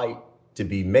easier fight to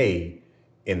be made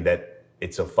in that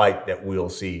it's a fight that we'll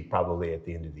see probably at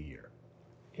the end of the year?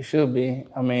 It should be.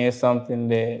 I mean, it's something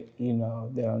that, you know,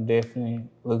 that I'm definitely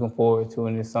looking forward to,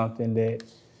 and it's something that,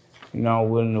 you know, I'm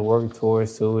willing to work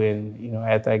towards too. And, you know,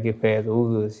 after I get past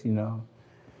Ugas, you know,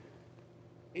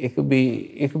 it could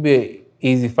be an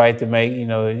easy fight to make. You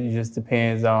know, it just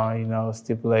depends on, you know,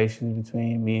 stipulations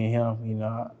between me and him. You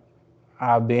know,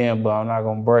 I'll bend, but I'm not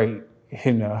gonna break.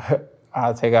 You know,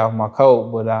 I'll take off my coat,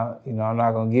 but I'm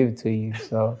not gonna give it to you.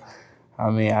 So,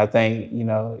 I mean, I think, you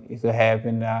know, it could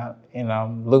happen, and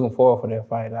I'm looking forward for that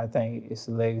fight. I think it's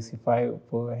a legacy fight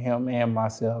for him and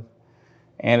myself,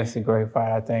 and it's a great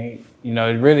fight. I think, you know,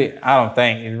 it's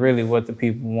really what the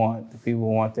people want. The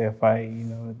people want that fight. You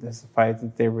know, that's the fight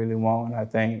that they really want, and I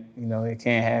think, you know, it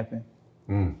can happen.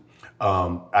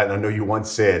 I know you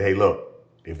once said, hey, look,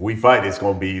 if we fight, it's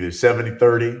going to be either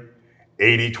 70-30,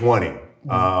 80-20.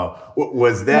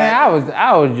 Was that? Man,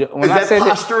 I was. When is I that said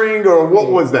posturing, or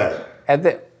what was that?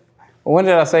 When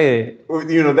did I say that?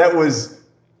 You know, that was.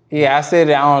 Yeah, I said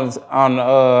it on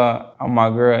my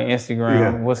girl Instagram.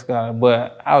 Yeah. What's called?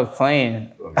 But I was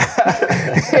playing.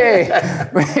 Yeah,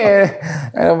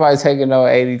 man. Nobody taking no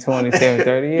 80-20,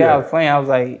 70-30. Yeah, I was playing. I was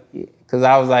like, because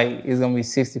I was like, it's gonna be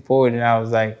 60-40, and I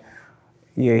was like,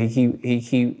 yeah, he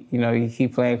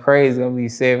keep playing crazy. It's gonna be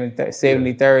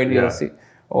 70-30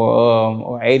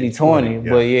 or 80-20.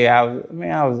 But yeah,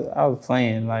 I was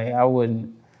playing. Like I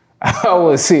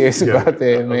was serious about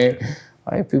that, man. Okay.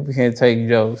 Like people can't take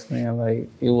jokes, man. Like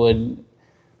it wasn't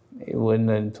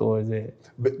nothing towards it.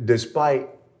 But despite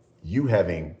you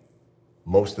having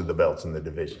most of the belts in the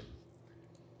division,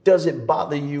 does it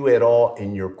bother you at all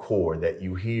in your core that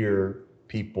you hear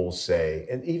people say,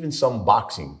 and even some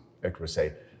boxing experts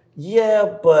say,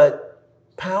 yeah, but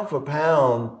pound for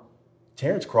pound,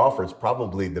 Terrence Crawford's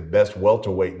probably the best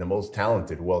welterweight and the most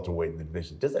talented welterweight in the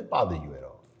division. Does that bother you at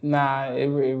all? Nah, it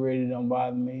really don't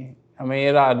bother me. I mean,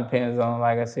 it all depends on,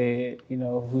 like I said, you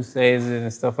know, who says it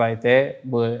and stuff like that.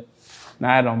 But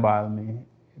nah, it don't bother me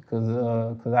because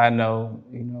I know,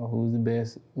 you know, who's the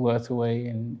best welterweight,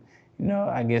 and you know,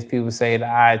 I guess people say the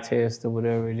eye test or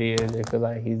whatever it is. They feel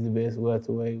like he's the best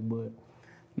welterweight, but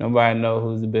nobody knows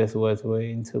who's the best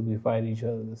welterweight until we fight each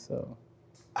other. So,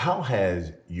 how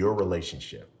has your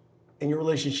relationship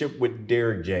with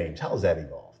Derrick James, how has that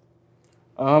evolved?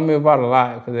 About a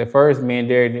lot, because at first me and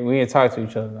Derrick, we didn't talk to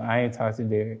each other. I ain't talked to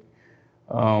Derrick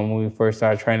when we first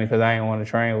started training because I didn't want to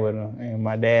train with him. And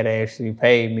my dad actually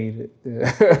paid me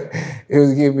he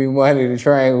was giving me money to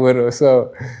train with him.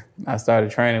 So I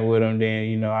started training with him. Then,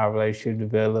 you know, our relationship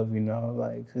developed, you know,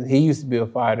 like, cause he used to be a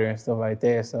fighter and stuff like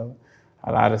that. So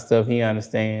a lot of stuff he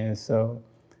understands. So,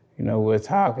 you know, we're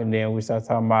talking, then we start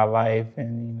talking about life,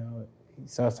 and, you know,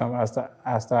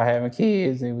 I start having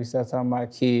kids, and we start talking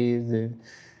about kids, and,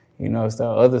 you know,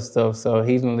 other stuff. So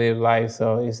he done live life.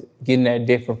 So it's getting that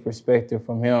different perspective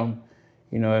from him.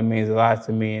 You know, it means a lot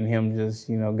to me, and him just,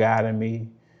 you know, guiding me.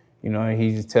 You know, and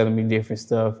he's just telling me different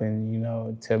stuff, and, you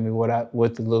know, tell me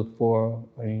what to look for,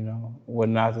 or, you know, what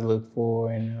not to look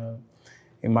for, and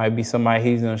it might be somebody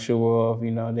he's unsure of,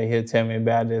 you know, that he'll tell me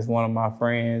about that's one of my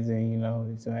friends, and, you know,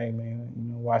 he'll say, hey, man, you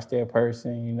know, watch that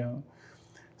person, you know.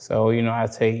 So, you know, I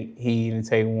take heed and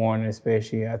take warning,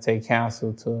 especially. I take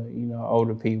counsel to, you know,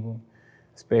 older people,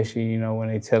 especially, you know, when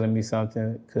they telling me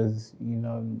something, because, you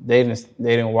know, they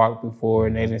didn't walk before,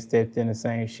 and they didn't step in the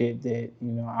same shit that,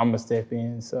 you know, I'm going to step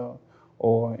in. So,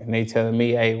 and they telling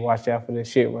me, hey, watch out for that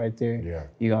shit right there. Yeah.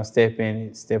 You're going to step in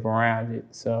it, step around it.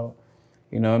 So,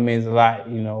 You know, it means a lot,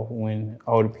 you know, when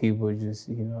older people just,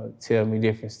 you know, tell me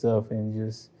different stuff and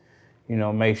just, you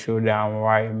know, make sure that I'm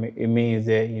right. It means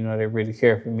that, you know, they really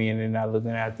care for me and they're not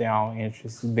looking at their own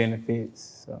interests and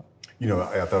benefits. So. You know,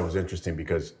 I thought it was interesting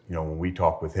because, you know, when we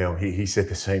talked with him, he said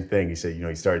the same thing. He said, you know,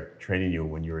 he started training you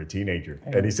when you were a teenager.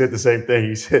 And he said the same thing.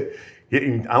 He said, I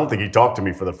don't think he talked to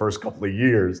me for the first couple of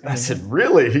years. I said,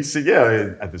 really? He said,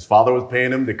 yeah. His father was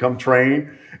paying him to come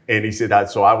train. And he said,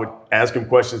 so I would ask him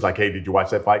questions like, hey, did you watch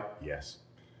that fight? Yes.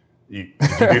 Did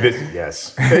you do this?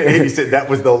 Yes. He said that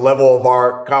was the level of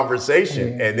our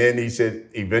conversation. And then he said,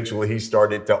 eventually he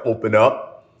started to open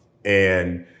up.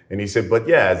 And he said, but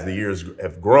yeah, as the years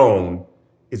have grown,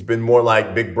 it's been more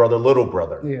like big brother, little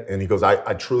brother. Yeah. And he goes,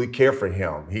 I truly care for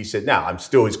him. He said, now I'm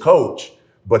still his coach,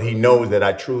 but he knows that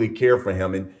I truly care for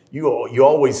him. And you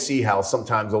always see how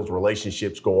sometimes those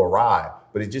relationships go awry,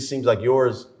 but it just seems like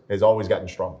yours has always gotten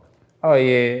stronger. Oh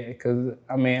yeah, because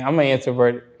I mean, I'm an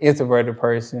introverted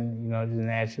person, you know, just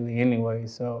naturally anyway.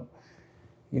 So,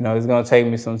 you know, it's gonna take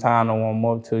me some time to warm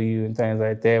up to you and things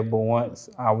like that. But once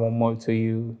I warm up to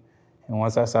you, and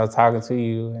once I start talking to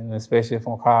you, and especially if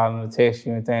I'm calling or text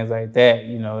you and things like that,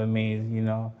 you know, it means, you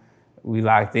know, we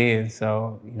locked in.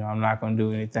 So, you know, I'm not gonna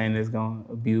do anything that's gonna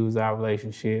abuse our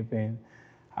relationship. And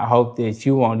I hope that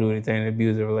you won't do anything to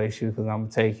abuse the relationship, because I'm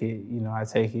gonna take it, you know,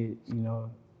 you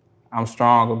know, I'm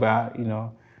strong about, you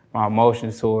know, my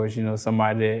emotions towards, you know,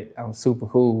 somebody that I'm super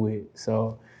cool with.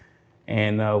 So,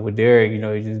 and with Derek, you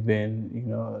know, he's just been, you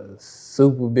know, a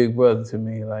super big brother to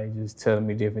me, like just telling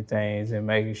me different things and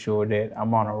making sure that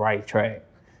I'm on the right track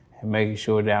and making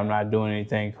sure that I'm not doing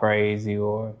anything crazy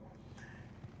or,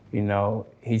 you know,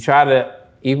 he tried to,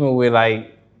 even with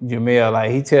like Jamel,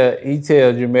 like he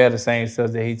tells Jamel the same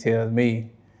stuff that he tells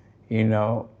me, you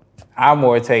know. I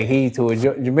more take heed to it.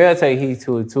 Jamel take heed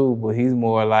to it too, but he's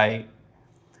more like,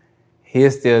 he'll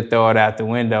still throw it out the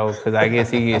window because I guess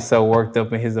he gets so worked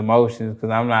up in his emotions because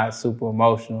I'm not super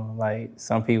emotional. Like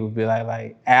some people be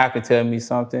like Al could tell me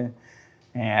something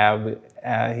and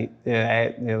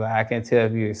they're like, I can't tell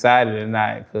if you're excited or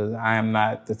not because I am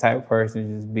not the type of person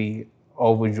to just be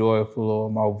overjoyful or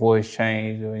my voice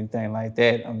change or anything like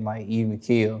that. I'm like even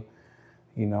keel.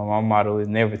 You know, my motto is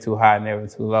never too high, never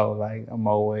too low. Like I'm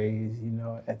always, you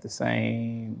know, at the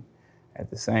same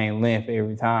length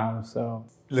every time. So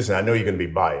listen, I know you're going to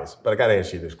be biased, but I got to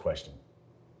ask you this question.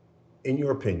 In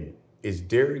your opinion, is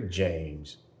Derek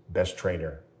James best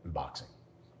trainer in boxing?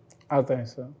 I think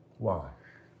so. Why?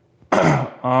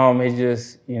 It's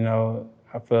just, you know,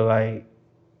 I feel like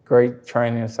great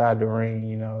training inside the ring.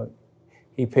 You know,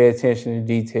 he pay attention to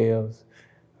details.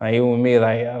 Like even with me,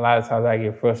 like a lot of times I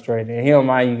get frustrated. And he don't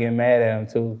mind you getting mad at him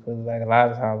too, because like a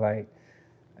lot of times, like,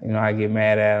 you know, I get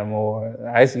mad at him, or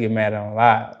I used to get mad at him a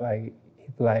lot. Like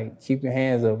he'd be like, keep your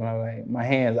hands up, and I'm like, my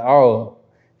hands are up.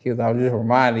 He was like, I'm just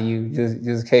reminding you, just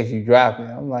in case you drop it.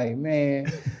 I'm like,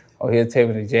 man. Or he'll tell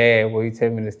me to jab, or he'll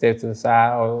tell me to step to the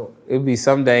side. Or it'd be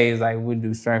some days like we'd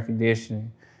do strength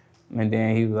conditioning, and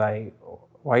then he was like,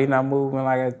 why you not moving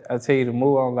like I tell you to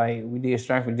move? I'm like, we did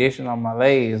strength conditioning on my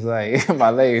legs. Like, my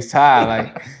legs tired.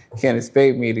 Like, you can't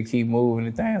expect me to keep moving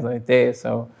and things like that.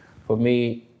 So, for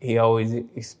me, he always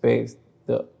expects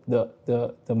the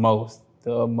most,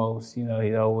 the utmost. You know,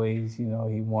 he always, you know,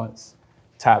 he wants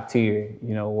top tier,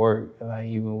 you know, work. Like,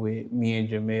 even with me and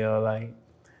Jamel, like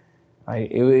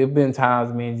it been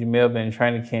times me and Jamel been in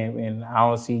training camp and I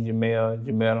don't see Jamel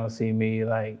don't see me.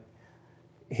 Like,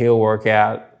 he'll work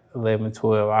out 11,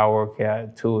 12, I work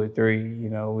out 2 or 3, you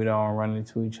know, we don't run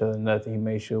into each other, nothing. He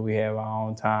makes sure we have our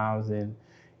own times and,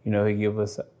 you know, he give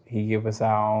us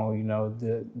our own, you know,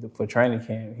 for training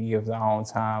camp, he gives our own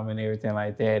time and everything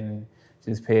like that and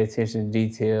just pay attention to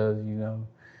details, you know.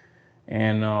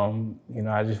 And, you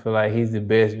know, I just feel like he's the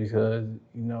best because,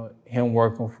 you know, him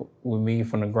working with me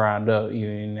from the ground up, even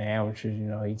in the amateurs, you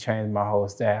know, he changed my whole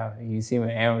style. You see me in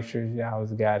amateurs, I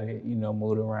was a guy that, you know,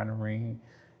 moved around the ring.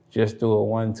 Just threw a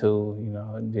 1-2, you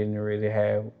know, didn't really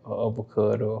have an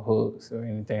uppercut or hooks or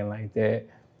anything like that.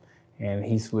 And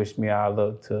he switched me all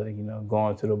up to, you know,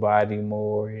 going to the body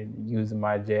more and using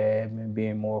my jab and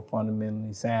being more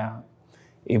fundamentally sound.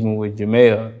 Even with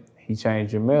Jamel, he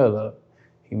changed Jamel up.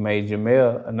 He made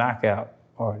Jamel a knockout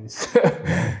artist.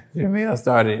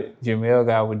 Jamel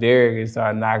got with Derek and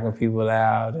started knocking people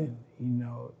out and, you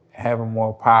know, having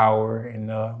more power and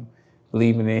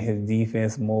believing in his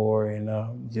defense more and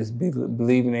just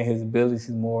believing in his abilities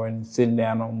more and sitting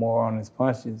down more on his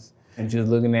punches and just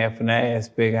looking at from that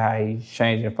aspect how he's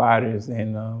changing fighters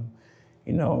and,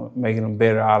 you know, making them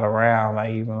better all around.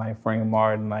 Like even like Frank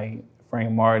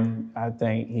Martin, I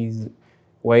think he's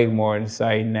way more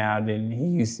exciting now than he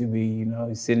used to be. You know,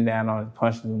 he's sitting down on his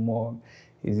punches more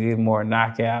he's getting more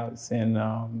knockouts, and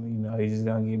you know, he's just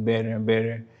gonna get better and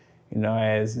better. You know,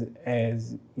 as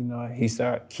you know, he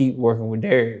keep working with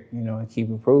Derek, you know, and keep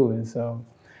improving. So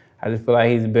I just feel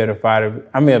like he's a better fighter.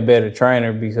 I mean, a better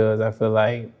trainer, because I feel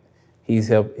like he's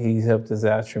helped us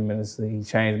out tremendously. He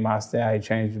changed my style. He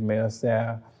changed Jamel's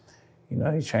style. You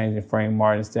know, he changed Frank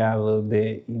Martin's style a little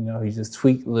bit. You know, he just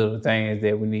tweaked little things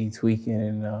that we need tweaking,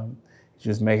 and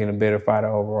just making a better fighter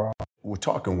overall. We're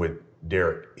talking with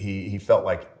Derek. He felt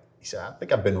like, he said, I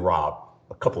think I've been robbed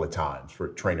a couple of times for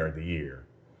Trainer of the Year.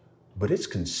 But it's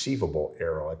conceivable,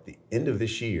 Errol, at the end of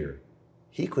this year,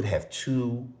 he could have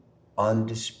 2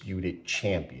 undisputed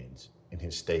champions in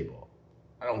his stable.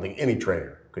 I don't think any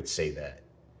trainer could say that.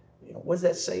 You know, what does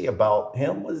that say about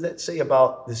him? What does that say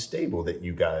about the stable that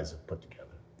you guys have put together?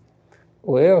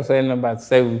 Well, it don't say nothing about the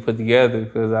stable we put together,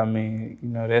 because I mean, you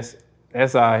know,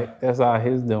 that's all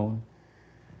his doing.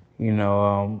 You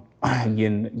know,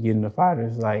 getting the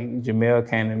fighters. Like Jamel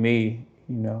came to me,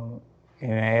 you know,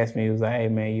 and asked me, he was like, hey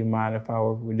man, you mind if I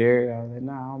work with Derek? I was like,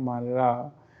 nah, I don't mind at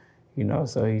all. You know,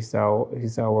 so he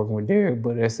started working with Derek,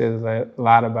 but that says a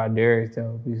lot about Derek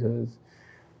though, because,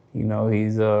 you know,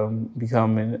 he's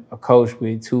becoming a coach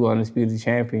with 2 undisputed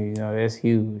champions. You know, that's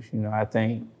huge. You know, I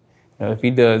think, you know, if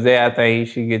he does that, I think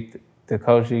he should get the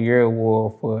Coach of the Year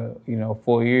award for, you know,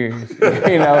 4 years.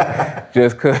 You know,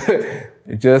 just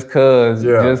cause,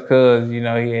 you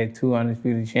know, he had 2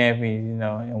 undisputed champions, you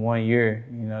know, in 1 year.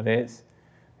 You know, that's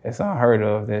unheard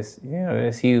of. That's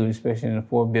huge, especially in the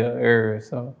 4-belt era.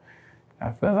 So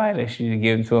I feel like they should have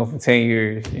given to him for 10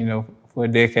 years, you know, for a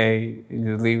decade, and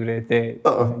just leave it at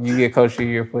that. You get Coach of the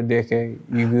Year for a decade,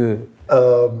 you good.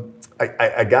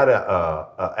 I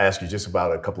gotta ask you just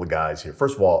about a couple of guys here.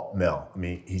 First of all, Mel, I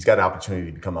mean, he's got an opportunity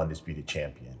to become undisputed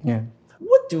champion. Yeah.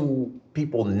 What do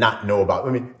people not know about?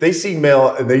 I mean, they see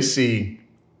Mel and they see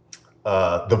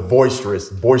the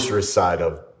boisterous side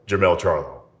of Jermell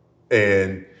Charlo.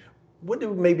 And what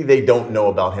do maybe they don't know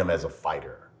about him as a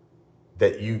fighter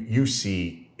that you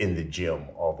see in the gym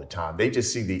all the time? They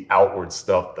just see the outward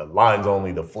stuff, the lines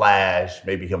only, the flash,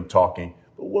 maybe him talking.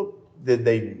 But what did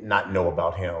they not know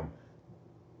about him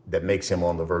that makes him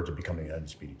on the verge of becoming an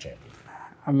undisputed champion?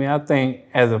 I mean, I think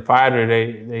as a fighter,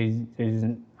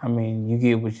 I mean, you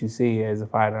get what you see as a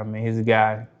fighter. I mean, he's a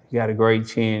guy, he got a great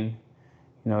chin.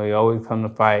 You know, he always come to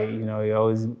fight. You know, he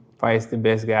always fights the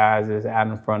best guys that's out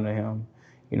in front of him.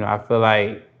 You know, I feel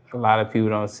like a lot of people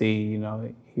don't see, you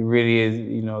know, he really is,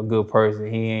 you know, a good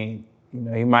person. He ain't, you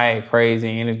know, he might have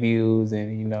crazy interviews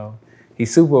and, you know,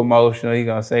 he's super emotional. He's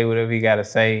going to say whatever he got to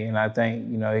say. And I think,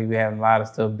 you know, he be having a lot of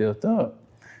stuff built up.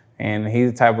 And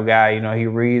he's the type of guy, you know, he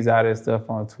reads all this stuff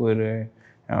on Twitter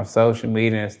and on social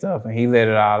media and stuff, and he let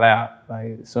it all out.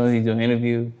 Like, as soon as he do an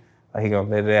interview, like, he gonna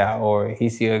let it out. Or he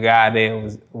see a guy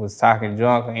that was talking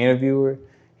junk, an interviewer,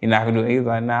 he not gonna do it. He was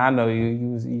like, nah, I know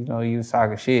you was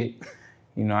talking shit.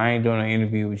 You know, I ain't doing an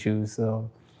interview with you. So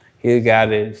he's a guy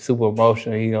that's super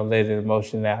emotional. He gonna let his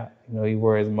emotion out. You know, he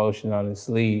wears emotion on his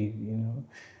sleeve, you know.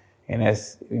 And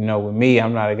that's, you know, with me,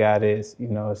 I'm not a guy that's, you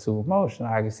know, super emotional.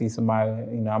 I can see somebody,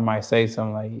 you know, I might say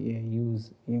something like,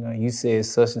 yeah, you said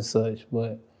such and such,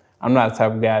 but I'm not the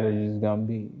type of guy that's just gonna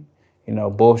be, you know,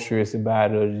 boisterous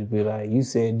about it or just be like, you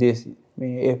said this,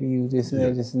 man, F you, this and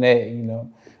that, this and that, you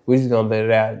know. We're just gonna let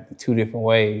it out 2 different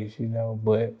ways, you know,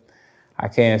 but I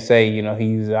can't say, you know, he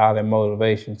uses all that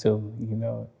motivation too, you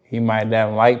know. He might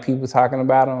not like people talking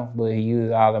about him, but he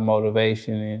uses all the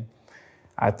motivation, and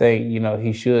I think, you know,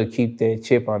 he should keep that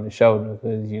chip on the shoulder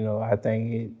because, you know, I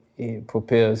think it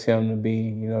propels him to be,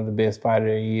 you know, the best fighter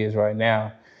that he is right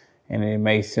now. And it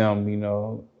makes him, you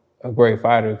know, a great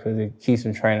fighter because it keeps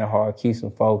him training hard, keeps him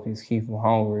focused, keeps him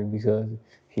hungry because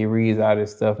he reads all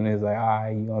this stuff and it's like, all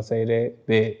right, you gonna say that?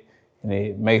 Bet. And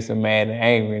it makes him mad and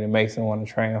angry and it makes him want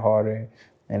to train harder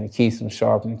and it keeps him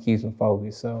sharp and it keeps him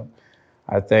focused. So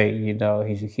I think, you know,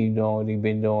 he should keep doing what he's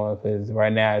been doing because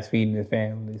right now it's feeding his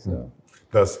family, so.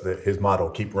 Thus, his motto,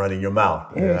 keep running your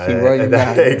mouth. Yeah, keep running your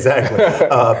mouth. Exactly.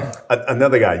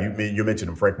 Another guy, you mentioned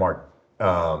him, Frank Martin.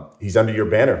 He's under your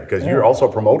banner because you're also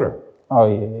a promoter. Oh,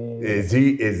 yeah. Is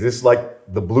this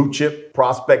like the blue chip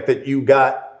prospect that you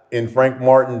got in Frank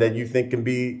Martin that you think can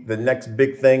be the next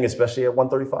big thing, especially at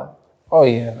 135? Oh,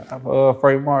 yeah.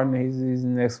 Frank Martin, he's the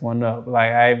next one up.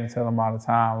 Like, I even tell him all the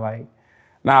time, like,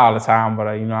 not all the time,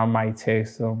 but, you know, I might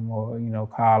text him or, you know,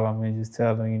 call him and just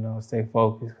tell him, you know, stay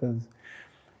focused because,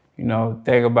 you know,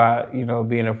 think about, you know,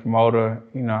 being a promoter.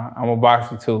 You know, I'm a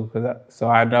boxer too, so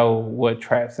I know what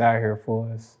traps out here for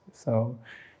us. So,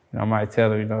 you know, I might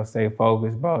tell him, you know, stay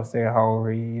focused, bro, stay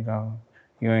hungry. You know,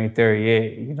 you ain't there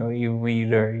yet. You know, even when you're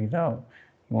there, you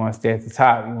You want to stay at the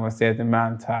top. You want to stay at the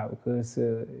mountaintop because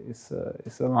it's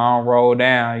a long road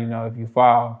down, you know, if you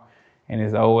fall. And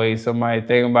there's always somebody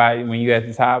thinking about it. When you're at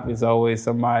the top, it's always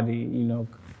somebody, you know,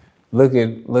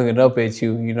 looking up at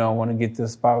you. You don't want to get to the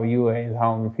spot where you at. There's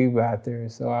hungry people out there.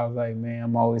 So I was like, man,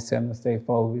 I'm always telling him to stay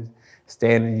focused,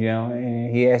 stay in the gym.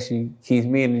 And he actually keeps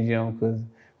me in the gym because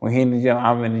when he's in the gym,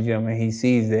 I'm in the gym, and he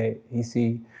sees that. He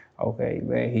see, okay,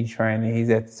 man, he's training,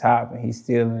 he's at the top, and he's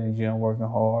still in the gym working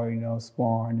hard, you know,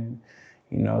 sparring and,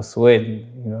 you know,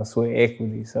 sweating, you know, sweat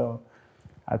equity. So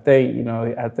I think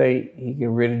he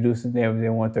can really do some damage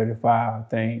at 135. I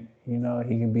think, you know,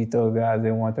 he can beat those guys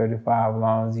at 135 as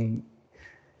long as he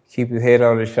keep his head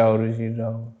on his shoulders, you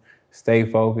know, stay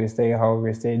focused, stay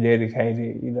hungry, stay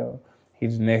dedicated, you know.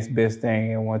 He's the next best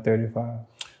thing at 135.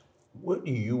 What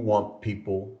do you want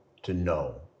people to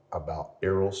know about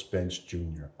Errol Spence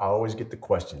Jr.? I always get the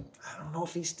question, I don't know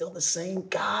if he's still the same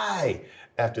guy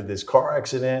after this car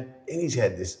accident, and he's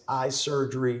had this eye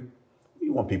surgery. What do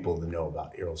you want people to know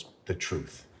about Errol, the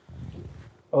truth?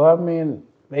 Well, I mean,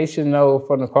 they should know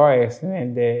from the car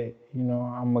accident that, you know,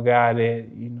 I'm a guy that,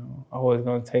 you know, always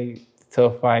gonna take the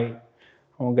tough fight.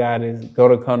 I'm a guy that's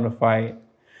gonna come to fight,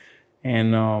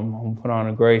 and I'm gonna put on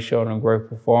a great show and a great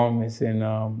performance, and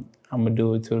I'm gonna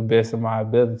do it to the best of my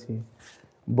ability.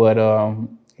 But,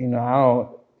 you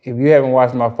know, if you haven't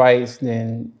watched my fights,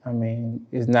 then, I mean,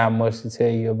 it's not much to tell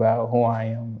you about who I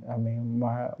am. I mean,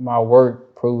 my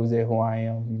work proves that who I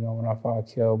am. You know, when I fought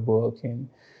Kell Brook, and,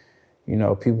 you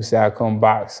know, people say I come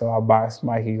box, so I boxed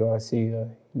Mikey Garcia.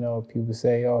 You know, people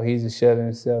say, oh, he's a shut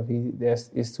himself.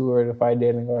 It's too early to fight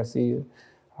Danny Garcia.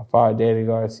 I fought Danny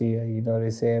Garcia. You know,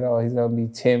 they said, oh, he's gonna be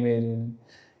timid and,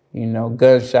 you know,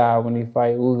 gun shy when he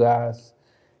fight Ugas.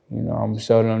 You know, I'm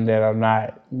showing them that I'm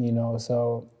not, you know,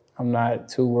 so I'm not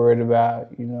too worried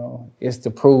about, you know, it's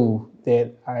to prove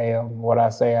that I am what I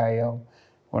say I am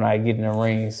when I get in the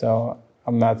ring. So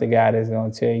I'm not the guy that's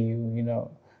gonna tell you, you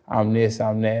know, I'm this,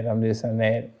 I'm that, I'm this, I'm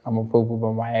that. I'm gonna prove it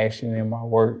by my action and my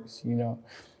words, you know.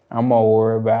 I'm more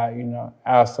worried about, you know,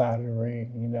 outside of the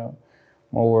ring, you know.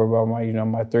 More worried about my, you know,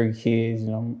 my 3 kids, you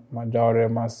know, my daughter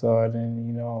and my son, and,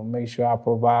 you know, make sure I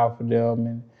provide for them.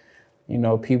 And, you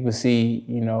know, people see,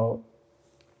 you know,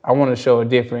 I want to show a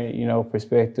different, you know,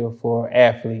 perspective for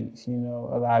athletes. You know,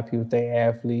 a lot of people think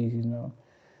athletes, you know,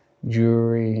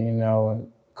 jewelry, you know,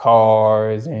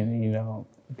 cars, and, you know,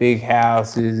 big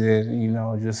houses, and, you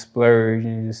know, just splurge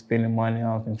and just spending money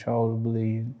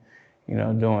uncontrollably, and, you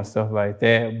know, doing stuff like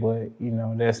that. But, you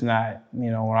know, that's not,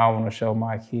 you know, what I want to show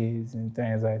my kids and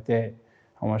things like that.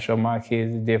 I want to show my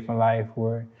kids a different life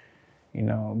where, you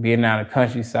know, being out in the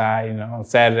countryside, you know, on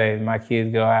Saturdays, my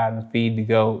kids go out and feed the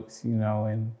goats, you know,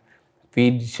 and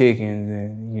feed the chickens,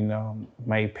 and, you know,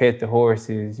 may pet the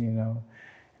horses, you know.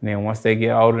 And then once they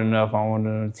get old enough, I want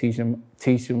to teach them,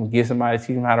 get somebody to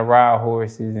teach them how to ride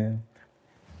horses.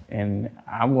 And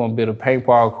I'm going to build a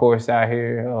paintball course out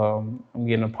here. I'm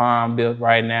getting a pond built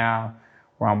right now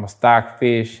where I'm going to stock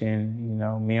fish, and, you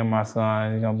know, me and my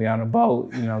son are going to be on a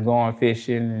boat, you know, going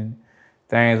fishing and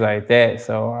things like that.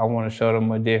 So I want to show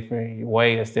them a different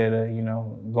way instead of, you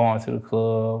know, going to the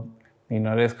club. You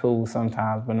know, that's cool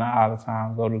sometimes, but not all the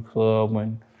time. Go to the club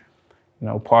and, you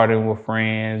know, partying with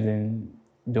friends and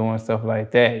doing stuff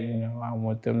like that. You know, I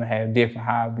want them to have different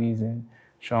hobbies and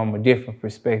show them a different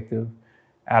perspective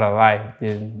out of life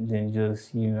than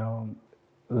just, you know,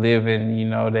 living, you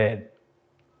know, that,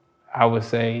 I would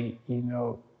say, you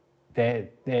know,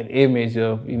 that image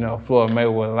of, you know, Floyd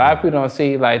Mayweather. A lot of people don't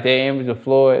see, like, that image of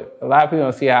Floyd. A lot of people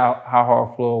don't see how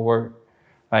hard Floyd worked.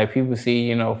 Like, people see,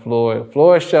 you know,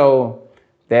 Floyd showed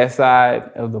that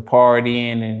side of the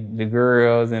partying and the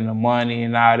girls and the money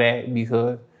and all that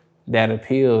because that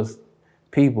appeals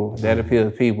people. That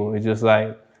appeals people. It's just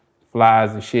like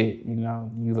flies and shit, you know.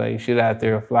 You lay shit out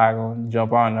there, a fly gonna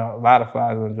jump on it. A lot of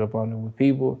flies gonna jump on it. With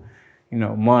people, you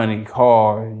know, money,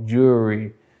 cars,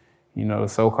 jewelry, you know, the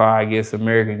so-called, I guess,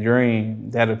 American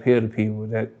dream, that appeal to people,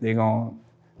 that they're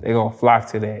gonna flock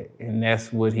to that. And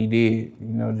that's what he did,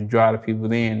 you know, to draw the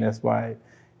people in. That's why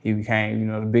he became, you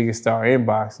know, the biggest star in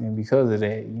boxing because of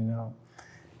that, you know,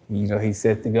 he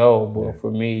set the goal. But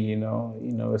for me, you know,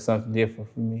 it's something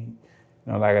different for me.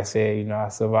 You know, like I said, you know, I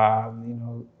survived, you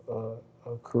know,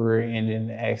 a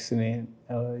career-ending accident,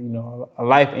 you know, a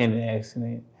life-ending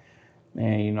accident.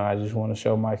 And, you know, I just want to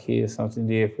show my kids something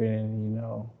different, and, you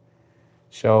know,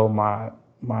 show my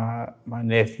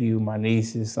nephew, my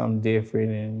nieces something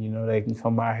different, and, you know, they can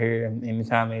come out here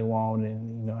anytime they want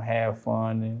and, you know, have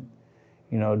fun and,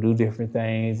 you know, do different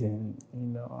things. And, you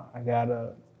know, I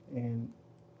gotta, and,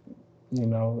 you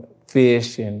know,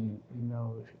 fish and, you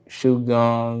know, shoot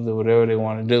guns or whatever they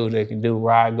want to do. They can do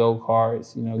ride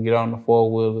go-karts, get on the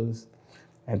four-wheelers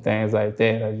and things like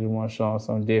that. I just want to show them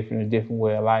something different, a different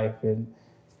way of life, and,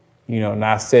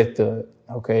 not set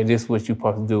okay, this is what you're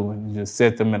supposed to do, and just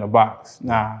set them in a box.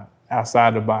 Nah,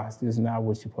 outside the box, this is not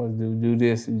what you're supposed to do. Do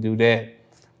this and do that.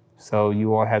 So you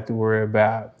won't have to worry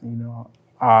about,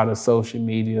 all the social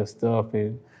media stuff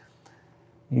and,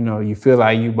 you feel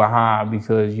like you behind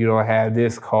because you don't have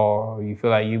this car, or you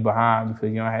feel like you behind because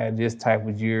you don't have this type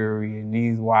of jewelry and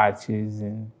these watches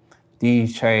and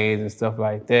these chains and stuff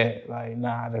like that. Like,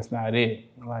 nah, that's not it.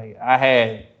 Like, I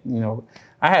had a,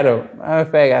 matter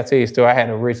of fact, I'll tell you a story.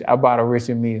 I bought a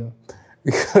Richard Mille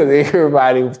because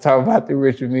everybody was talking about the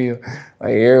Richard Mille.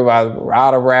 Like, everybody,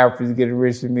 all the rappers getting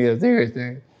Richard Milles,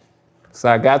 everything. So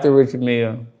I got the Richard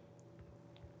Mille.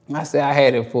 I said I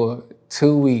had it for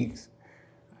 2 weeks.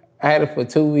 And I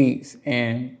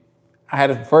had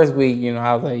it the first week,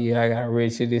 I was like, yeah, I got a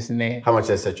Richard, this and that. How much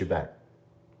that set you back?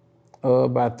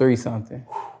 About 3 something.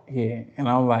 Yeah. And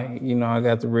I'm like, I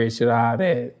got the Richard, all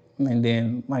that. And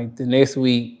then, like, the next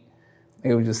week,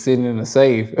 it was just sitting in the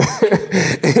safe.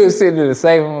 It was sitting in the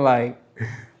safe. I'm like,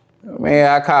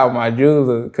 man, I called my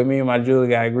jeweler, because me and my jeweler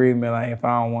got agreement, like, if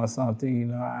I don't want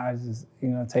something, I just,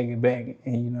 take it back.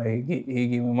 And, he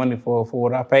give me money for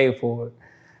what I paid for it.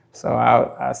 So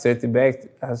I sent it back.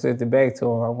 I sent it back to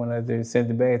him. I went out there and sent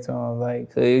it back to him. Like,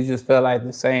 cause it just felt like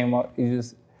the same.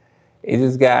 It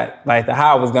just got, like, the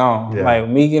high was gone. Yeah. Like,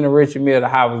 me getting a Richard Mille, the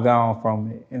high was gone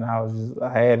from it. And I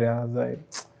had it. I was like,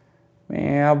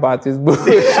 man, I bought this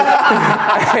bullshit.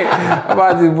 I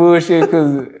bought this bullshit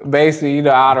because basically,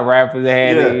 all the rappers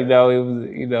had it. It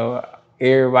was,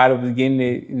 everybody was getting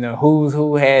it. Who's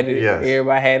who had it. Yes.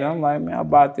 Everybody had it. I'm like, man, I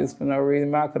bought this for no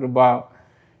reason. Man, I could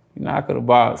have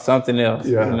bought something else,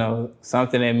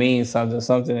 something that means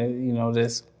something that,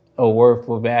 that's a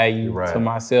worthful value to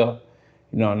myself,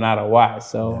 not a watch.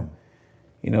 So,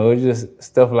 it's just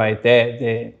stuff like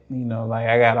that, like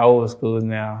I got old schools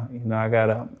now. I got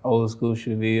an old school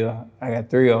Chevelle. I got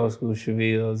 3 old school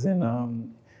Chevelles.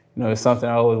 And, it's something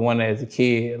I always wanted as a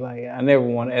kid. Like, I never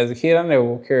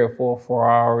cared for a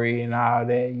Ferrari and all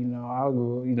that. I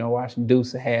grew up, watching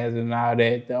Dukes of Hazzard and all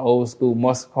that, the old school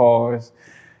muscle cars.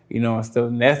 And stuff.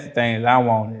 And that's the things I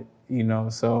wanted,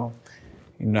 So,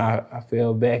 I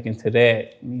fell back into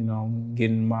that,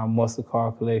 getting my muscle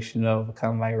car collection up,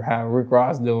 kind of like how Rick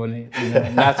Ross doing it.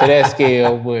 Not to that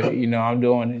scale, but, I'm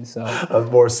doing it. So a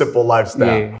more simple lifestyle.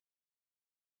 Yeah.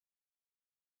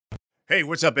 Hey,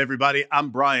 what's up, everybody? I'm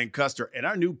Brian Custer, and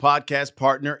our new podcast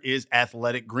partner is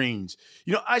Athletic Greens.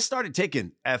 I started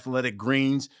taking Athletic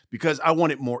Greens because I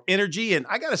wanted more energy, and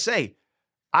I got to say,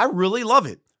 I really love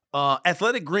it.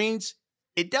 Athletic Greens,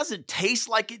 it doesn't taste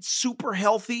like it's super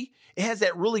healthy. It has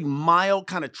that really mild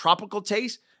kind of tropical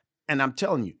taste. And I'm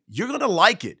telling you, you're going to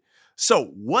like it. So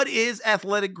what is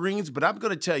Athletic Greens? But I'm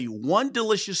going to tell you one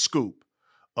delicious scoop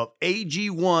of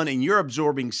AG1 and you're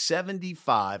absorbing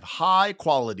 75 high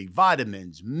quality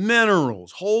vitamins,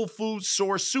 minerals, whole food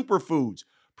source superfoods,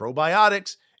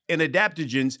 probiotics, and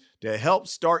adaptogens to help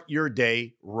start your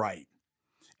day right.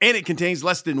 And it contains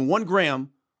less than 1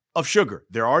 gram of sugar.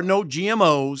 There are no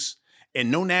GMOs and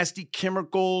no nasty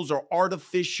chemicals or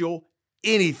artificial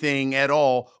anything at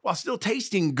all, while still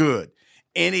tasting good.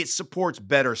 And it supports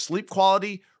better sleep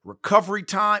quality, recovery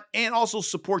time, and also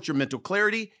supports your mental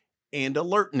clarity and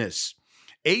alertness.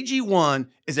 AG1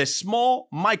 is a small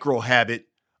micro habit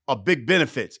of big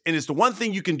benefits, and it's the one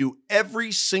thing you can do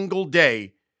every single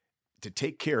day to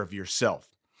take care of yourself.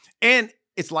 And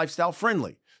it's lifestyle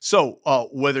friendly. So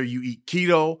whether you eat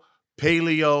keto,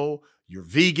 paleo, you're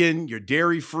vegan, you're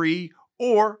dairy-free,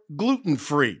 or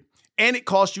gluten-free. And it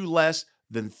costs you less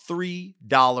than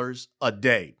 $3 a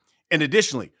day. And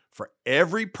additionally, for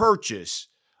every purchase,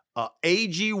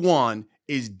 AG1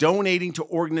 is donating to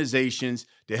organizations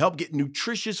to help get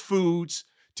nutritious foods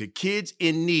to kids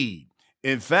in need.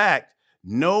 In fact,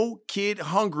 No Kid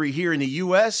Hungry here in the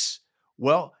U.S.,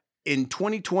 well, in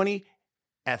 2020,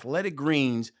 Athletic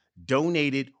Greens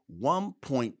donated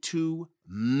 $1.2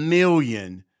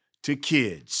 million to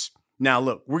kids. Now,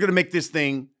 look, we're going to make this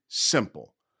thing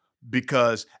simple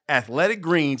because Athletic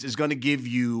Greens is going to give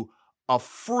you a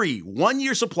free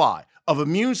 1-year supply of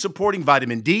immune-supporting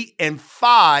vitamin D and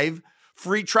 5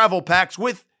 free travel packs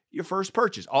with your first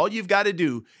purchase. All you've got to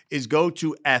do is go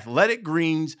to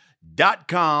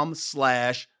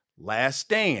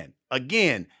athleticgreens.com/laststand.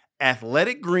 Again,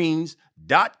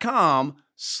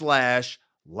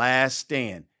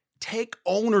 athleticgreens.com/laststand. Take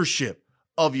ownership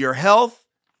of your health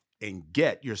and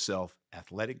get yourself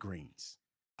Athletic Greens.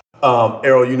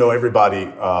 Errol, everybody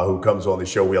who comes on the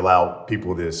show, we allow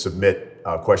people to submit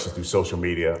questions through social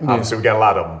media. Obviously, we got a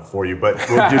lot of them for you, but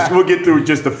we'll get through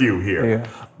just a few here. Yeah.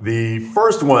 The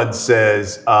first one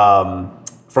says,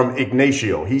 from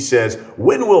Ignacio, he says,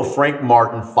 when will Frank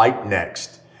Martin fight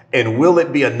next? And will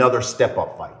it be another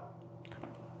step-up fight?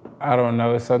 I don't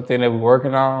know. It's something that we're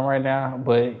working on right now,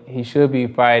 but he should be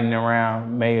fighting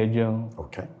around May or June.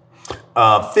 Okay.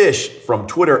 Fish from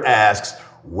Twitter asks,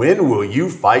 when will you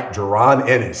fight Jaron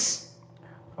Ennis?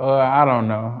 I don't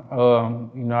know.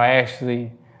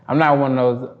 I'm not one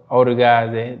of those older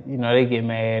guys that, they get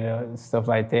mad or stuff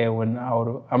like that when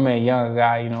I'm a younger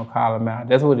guy, call him out.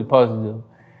 That's what he's supposed to do.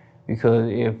 Because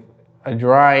if a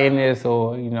Jaron Ennis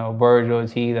or, Virgil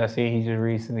Ortiz, I see he just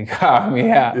recently called me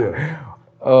out. Yeah.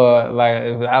 If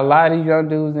a lot of these young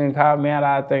dudes didn't call me out,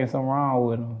 I think something wrong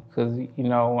with them. Because,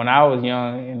 when I was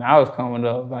young and I was coming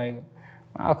up,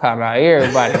 I was calling out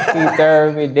everybody. Keith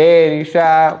Urban, Daddy,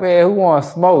 Shy, man, who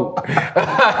wants smoke?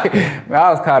 I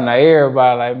was calling out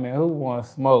everybody, man, who wants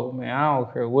smoke? Man, I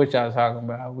don't care what y'all talking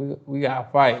about. We got to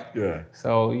fight. Yeah.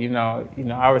 So,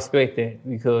 I respect that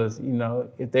because,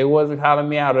 if they wasn't calling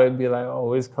me out, they'd be like,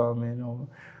 oh, it's coming. Or,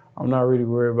 I'm not really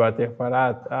worried about that fight.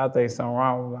 I think something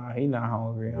wrong with him. He not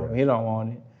hungry. Yeah. He don't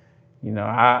want it.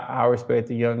 I respect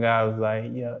the young guys.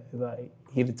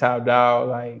 He the top dog.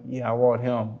 I want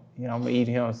him. I'm gonna eat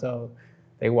him. So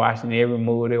they watching every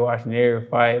move. They watching every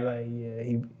fight.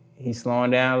 He's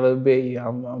slowing down a little bit.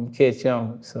 I'm gonna catch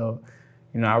him. So,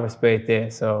 I respect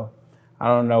that. So I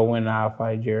don't know when I'll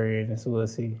fight Jerry, and so we'll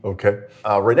see. Okay.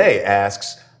 Renee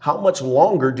asks, how much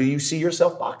longer do you see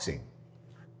yourself boxing?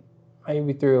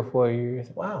 Maybe 3 or 4 years.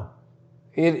 Wow.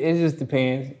 It just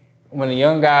depends. When the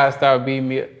young guys start beating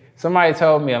me, somebody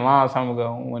told me a long time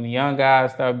ago, when the young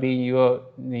guys start beating you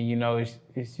up, then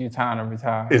it's your time to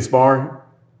retire. In sparring?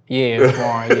 Yeah, in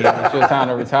sparring. Yeah, it's your time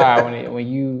to retire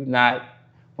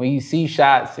when you see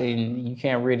shots and you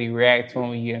can't really react to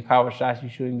them. You get caught with shots you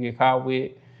shouldn't get caught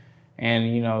with, and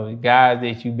the guys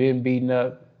that you've been beating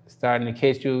up starting to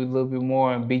catch you a little bit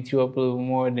more and beat you up a little bit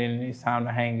more, then it's time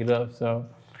to hang it up. So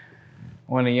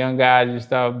when the young guys just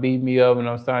start beating me up and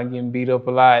I'm starting getting beat up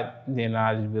a lot, then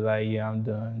I'll just be like, yeah, I'm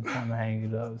done. Time to hang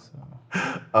it up.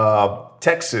 So.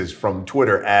 Texas from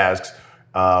Twitter asks,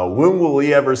 when will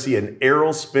we ever see an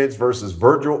Errol Spence versus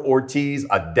Virgil Ortiz,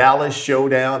 a Dallas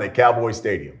showdown at Cowboy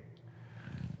Stadium?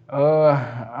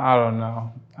 I don't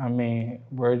know.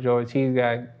 Virgil Ortiz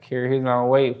got to carry his own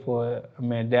weight for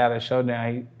Dallas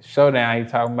showdown. He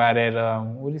talking about at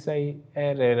what did he say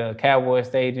at Cowboy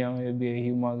Stadium? It'll be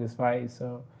a humongous fight.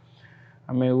 So,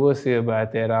 we'll see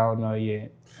about that. I don't know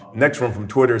yet. Next one from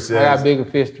Twitter says, I got bigger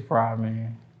fish to fry,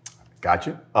 man.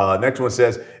 Gotcha. Next one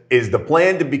says, is the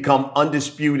plan to become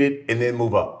undisputed and then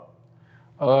move up?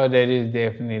 That is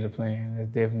definitely the plan. That's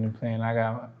definitely the plan.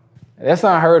 That's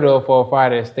unheard of for a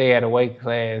fighter to stay at a weight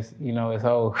class, his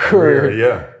whole career.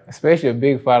 Yeah. Especially a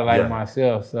big fighter like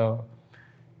myself. So,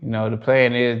 the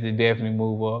plan is to definitely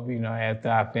move up, after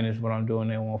I finish what I'm doing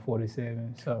at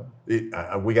 147. So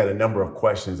we got a number of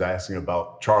questions asking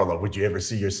about Charlo. Would you ever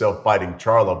see yourself fighting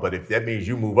Charlo? But if that means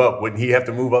you move up, wouldn't he have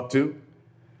to move up too?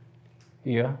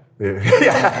 Yeah.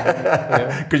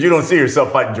 Because you don't see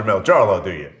yourself fighting Jermell Charlo,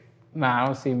 do you? Nah, I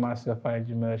don't see myself fighting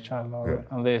Jermell Charlo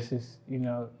unless it's,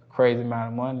 crazy amount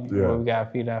of money where we got to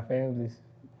feed our families.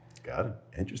 Got it.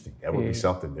 Interesting. That would be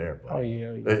something there. Buddy.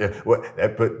 Oh, yeah. Well,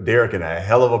 that put Derek in a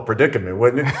hell of a predicament,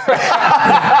 wouldn't it?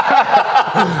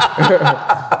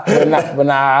 but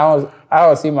I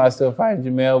don't see myself fighting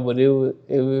Jermell, but it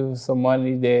was some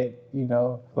money that,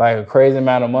 like a crazy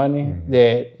amount of money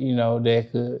that, that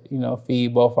could,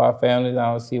 feed both our families. I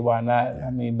don't see why not.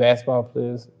 Basketball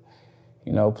players,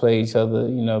 play each other,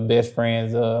 best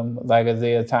friends, like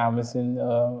Isaiah Thomas and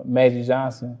Magic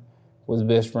Johnson was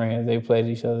best friends. They played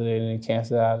each other. They didn't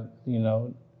cancel out,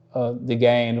 the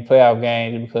game, the playoff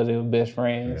game, because they were best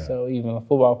friends. Yeah. So even the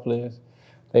football players,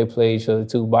 they play each other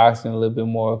too. Boxing a little bit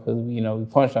more because, we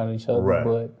punch on each other.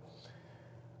 Right.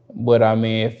 But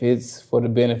if it's for the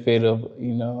benefit of,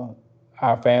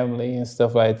 our family and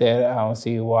stuff like that, I don't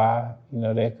see why,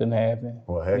 that couldn't happen.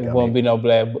 Well, heck, there won't be no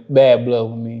bad blood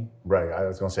with me. Right. I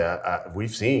was going to say,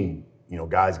 we've seen,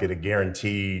 guys get a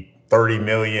guaranteed $30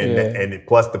 million and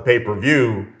plus the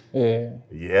pay-per-view.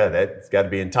 Yeah, that's got to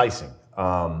be enticing.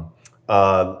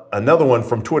 Another one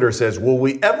from Twitter says, will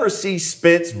we ever see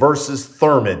Spence versus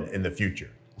Thurman in the future?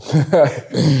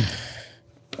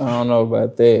 I don't know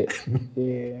about that.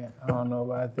 Yeah, I don't know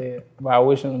about that. But I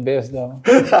wish him the best, though.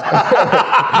 That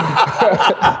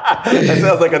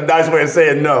sounds like a nice way of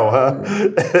saying no, huh?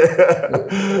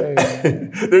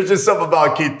 There's just something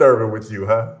about Keith Thurman with you,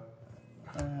 huh?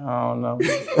 I don't know.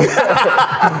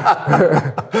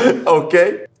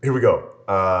 Okay, here we go.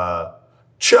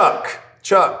 Chuck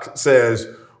says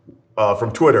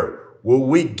from Twitter, will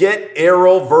we get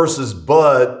Errol versus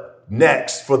Bud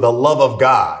next for the love of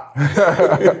God?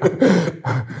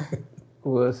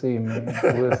 We'll see, man.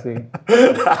 We'll see.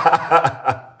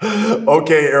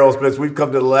 Okay, Errol Spence, we've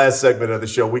come to the last segment of the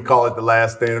show. We call it The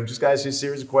Last Stand. I'm just going to ask you a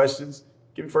series of questions.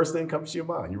 Give me the first thing that comes to your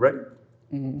mind. You ready?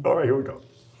 Mm-hmm. All right, here we go.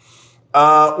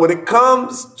 When it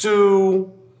comes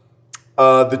to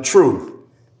the truth,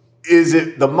 is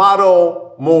it the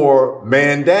motto more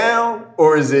man down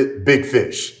or is it big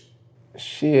fish?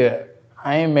 Shit,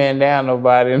 I ain't man down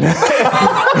nobody in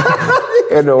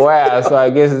a while, so I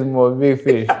guess it's more big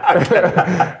fish.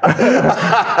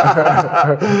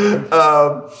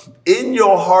 In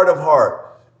your heart of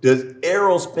heart, does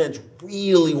Errol Spence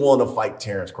really want to fight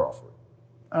Terrence Crawford?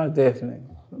 Oh, definitely.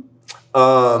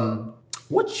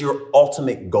 What's your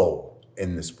ultimate goal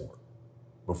in this sport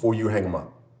before you hang them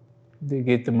up? To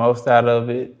get the most out of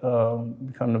it,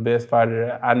 become the best fighter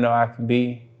that I know I can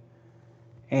be,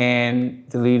 and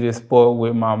to lead this sport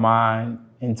with my mind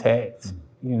intact,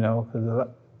 you know, because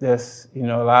there's, you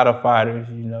know, a lot of fighters,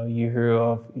 you know, you hear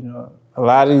of, you know, a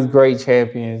lot of these great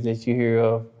champions that you hear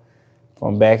of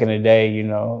from back in the day, you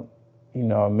know,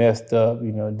 messed up,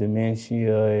 you know,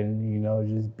 dementia and, you know,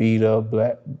 just beat up,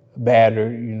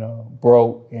 battered, you know,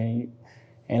 broke, and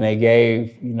they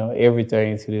gave, you know,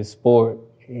 everything to this sport,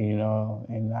 you know,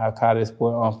 and I call this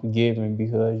sport unforgiving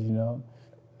because, you know,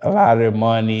 a lot of their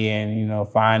money and, you know,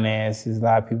 finances, a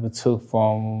lot of people took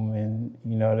from them and,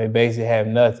 you know, they basically have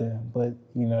nothing, but,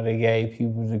 you know, they gave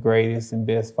people the greatest and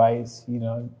best fights, you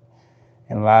know,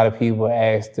 and a lot of people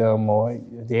asked them, or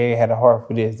they ain't had a heart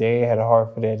for this, they ain't had a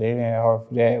heart for that, they didn't have a heart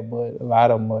for that, but a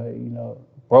lot of them are, you know,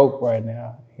 broke right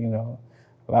now, you know.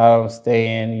 A lot of them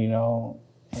staying, you know,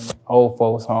 in old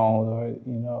folks' homes or,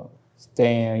 you know,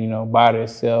 staying, you know, by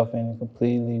themselves and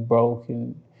completely broke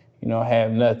and, you know,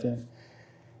 have nothing.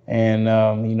 And,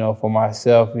 you know, for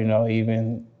myself, you know,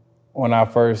 even when I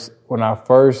first signed Al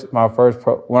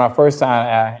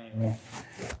Haymon,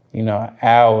 you know,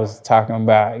 Al was talking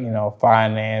about, you know,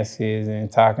 finances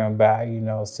and talking about, you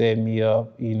know, setting me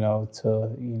up, you know,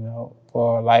 to, you know,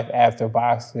 for life after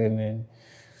boxing. And,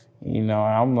 you know,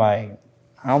 I'm like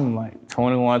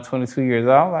 21, 22 years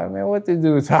old. I'm like, man, what this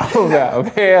dude talking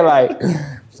about, man? Like,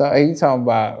 so he talking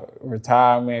about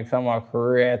retirement, come on,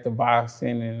 career after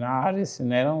boxing and all this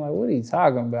and that. I'm like, what are you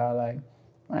talking about? Like,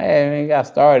 I haven't even got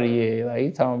started yet. Like,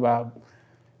 he talking about,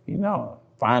 you know,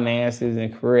 finances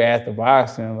and career after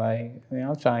boxing. Like, man,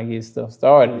 I'm trying to get stuff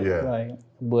started. Yeah. Like,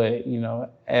 but, you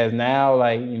know, as now,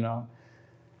 like, you know,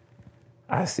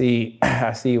 I see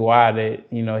why that,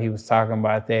 you know, he was talking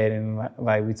about that, and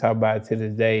like we talk about it to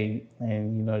this day,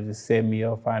 and, you know, just set me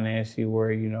up financially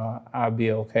where, you know, I'll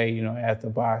be okay, you know, after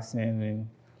boxing, and,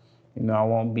 you know, I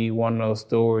won't be one of those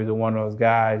stories or one of those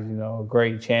guys, you know, a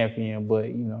great champion, but,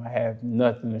 you know, I have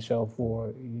nothing to show for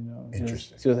it, you know.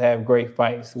 Just have great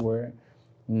fights where,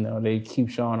 you know, they keep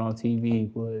showing on TV,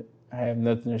 but I have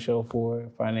nothing to show for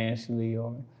it financially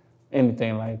or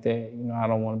anything like that. You know, I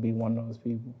don't want to be one of those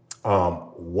people.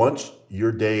 Once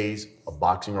your days of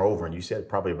boxing are over, and you said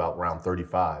probably about around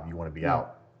 35, you want to be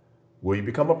out, will you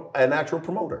become an actual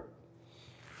promoter?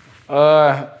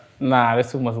 Nah,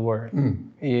 that's too much work.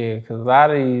 Yeah, because a lot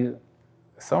of these,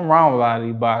 something wrong with a lot of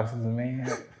these boxers, man.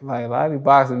 Like, a lot of these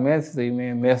boxers mentally,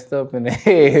 man, messed up in the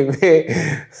head,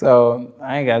 man. So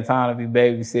I ain't got time to be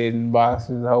babysitting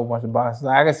boxers, a whole bunch of boxers.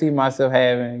 I can see myself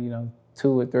having, you know,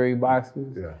 2 or 3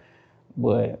 boxers. Yeah.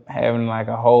 But having like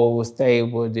a whole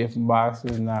stable of different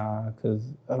boxers, nah, because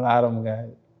a lot of them got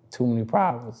too many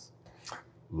problems.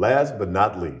 Last but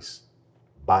not least,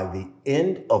 by the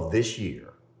end of this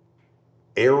year,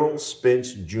 Errol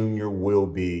Spence Jr. will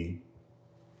be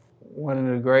one of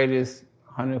the greatest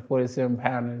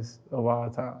 147-pounders of all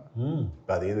time.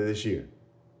 By the end of this year?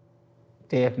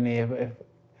 Definitely. If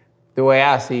the way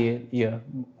I see it, yeah,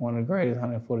 one of the greatest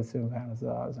 147-pounders of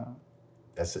all time.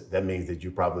 That means that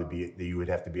you would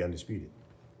have to be undisputed.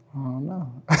 Oh,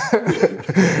 no.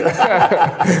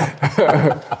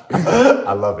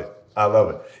 I love it. I love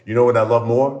it. You know what I love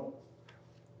more?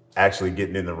 Actually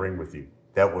getting in the ring with you.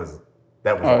 That was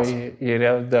awesome. Yeah,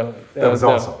 that was dope. That was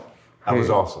awesome. That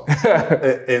was awesome.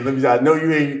 And let me say, I know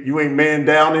you ain't man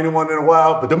down anyone in a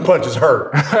while, but them punches hurt.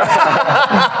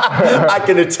 I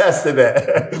can attest to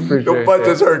that. Them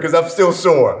punches hurt because I'm still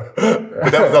sore.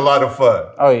 But that was a lot of fun.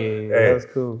 Oh, yeah, that was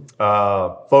cool.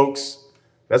 Folks,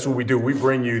 that's what we do. We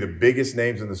bring you the biggest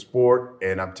names in the sport,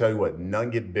 and I'm telling you what, none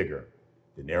get bigger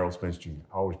than Errol Spence Jr.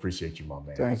 I always appreciate you, my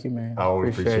man. Thank you, man. I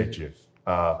always appreciate you.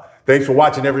 Thanks for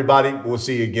watching, everybody. We'll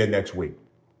see you again next week.